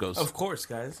tacos. Of course,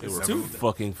 guys. They were Tuesday.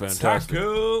 fucking fantastic.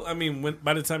 Taco. I mean,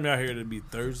 by the time y'all hear it, it'll be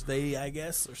Thursday, I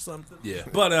guess, or something. Yeah.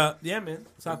 But, yeah, man.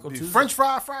 Taco Tuesday. French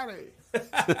Fry Friday.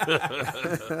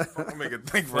 I make it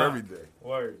think for every day.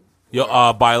 Word.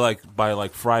 Yo, by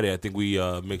like Friday, I think we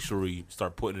make sure we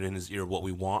start putting it in his ear what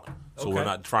we want, so we're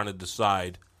not trying to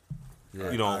decide.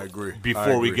 You know, I agree.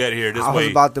 Before we get here, this I way.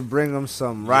 was about to bring him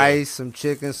some rice, some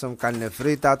chicken, some carne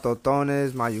frita,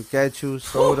 totones, mayuquechu,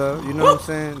 soda. You know what I'm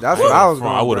saying? That's what I was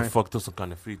going to I would bring. have fucked us some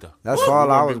carne frita. That's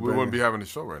all I was We bringing. wouldn't be having a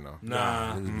show right now.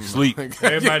 Nah. Sleep.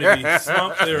 Everybody be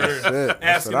slumped there it. That's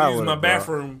asking what I to use my would've brought.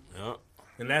 bathroom. Yeah.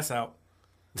 And that's out.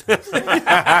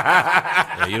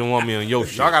 Yeah, you don't want me on your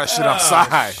shit. Y'all got to shit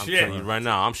outside. I'm Shit. telling you right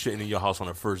now, I'm shitting in your house on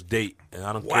a first date, and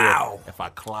I don't Wow. care if I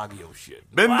clog your shit.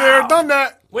 Been there, done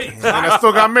that. Wait, And I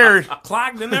still got married.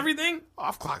 clogged and everything?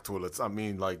 I've clogged toilets. I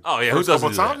mean, like, Oh, yeah, who first doesn't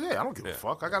couple do times. that? Yeah, I don't give a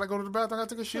fuck. I got to go to the bathroom. I got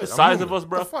to take a shit. The I'm size human. of us,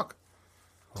 bro. What the fuck?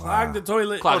 Clogged the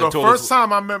toilet? Clogged The the toilet. first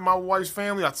time I met my wife's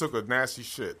family, I took a nasty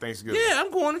shit Thanksgiving. Yeah,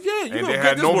 I'm going. Yeah, you And know, they get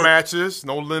had this no work. matches,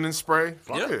 no linen spray.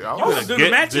 Fuck Yeah. it. I Oh, was, do the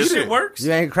Get matches this shit shit. works?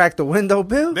 You ain't cracked the window,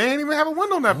 Bill? they ain't even have a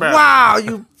window in that bathroom. Wow,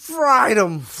 you fried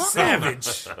him.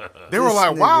 Savage. They were This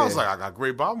like, wow. I nigga. was like, I got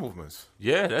great bowel movements.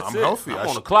 Yeah, that's I'm it. healthy. I'm I on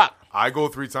the should- clock. I go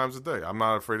 3 times a day. I'm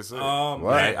not afraid to say it.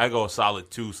 What? I go a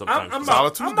solid 2 sometimes. I'm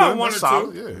Solid two's I'm about good. 1 or That's 2.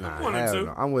 solid, yeah. 1 or Hell 2.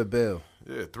 no. I'm with Bill.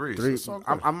 Yeah, 3. 3. It's all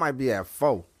good. I might be at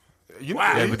 4. You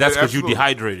Wow. Yeah, but that's because you absolutely.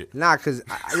 dehydrated. Nah, cause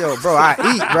yo, bro, I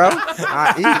eat, bro.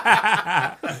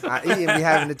 I eat and be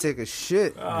having to take a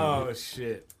shit. Oh,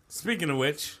 shit. Speaking of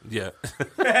which, Yeah.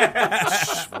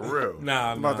 For real.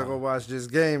 nah, I'm about to go watch this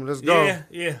game. Let's go. Yeah,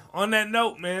 yeah. On that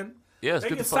note, man, Yeah, I let's think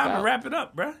get the it's fuck time to out. wrap it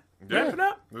up, bruh. Wrap it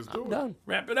up. Let's do it. Done.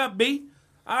 Wrap it up, B.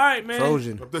 All right, man.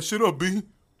 Trojan. Wrap that shit up, B.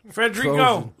 Frederico,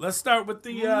 Trojan. let's start with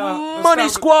the Money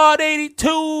Squad 82.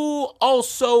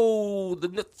 Also, the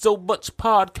Not So Much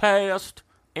Podcast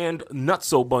and Not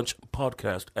So Bunch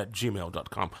Podcast at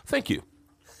gmail.com. Thank you.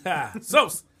 So,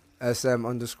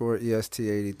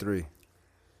 SM_EST83.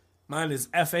 mine is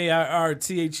FAIRTHEGOD.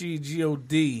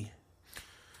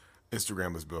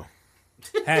 Instagram is Bill.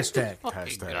 Hashtag.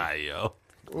 Hashtag. Guy, yo.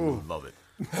 Love it.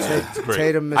 Great.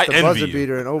 Tatum I missed the envy buzzer you.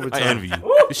 beater in overtime. I envy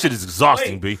you. This shit is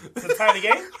exhausting, B. It's a tiny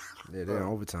game? Yeah, they're in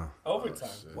overtime. Overtime.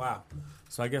 Wow.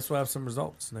 So I guess we'll have some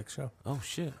results next show. Oh,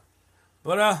 shit.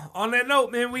 But on that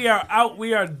note, man, we are out.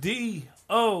 We are DONE.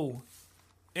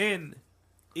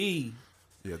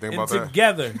 Yeah, think And about that.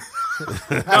 together.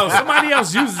 No, somebody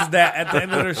else uses that at the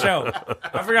end of their show.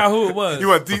 I forgot who it was. You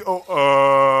went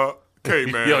D-O-K,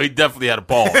 man. Yo, he definitely had a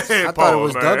pause. I thought it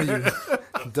was W.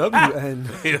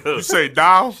 WN. You say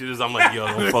Dow? Shit is, I'm like, yo,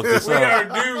 don't fuck this We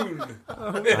up. are doomed.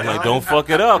 I'm like, don't fuck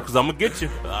it up, because I'm going to get you.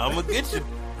 I'm going to get you.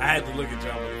 I had to look at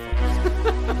y'all.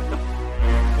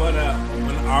 But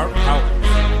when our powers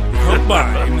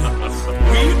combine, we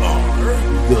are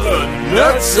the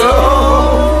Nutso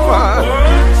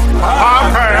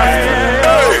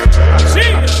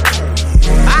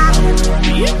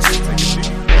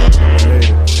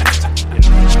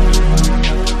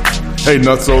Hey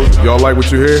Nutso, y'all like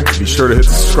what you hear? Be sure to hit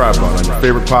the subscribe button on your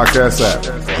favorite podcast app.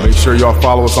 Make sure y'all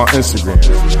follow us on Instagram,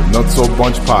 the Nutso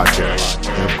Bunch Podcast.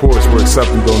 And of course, we're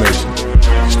accepting donations.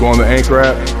 Just go on the Anchor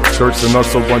app, search the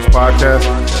Nutso Bunch Podcast,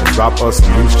 and drop us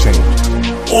some loose change.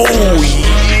 Oh,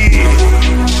 yeah.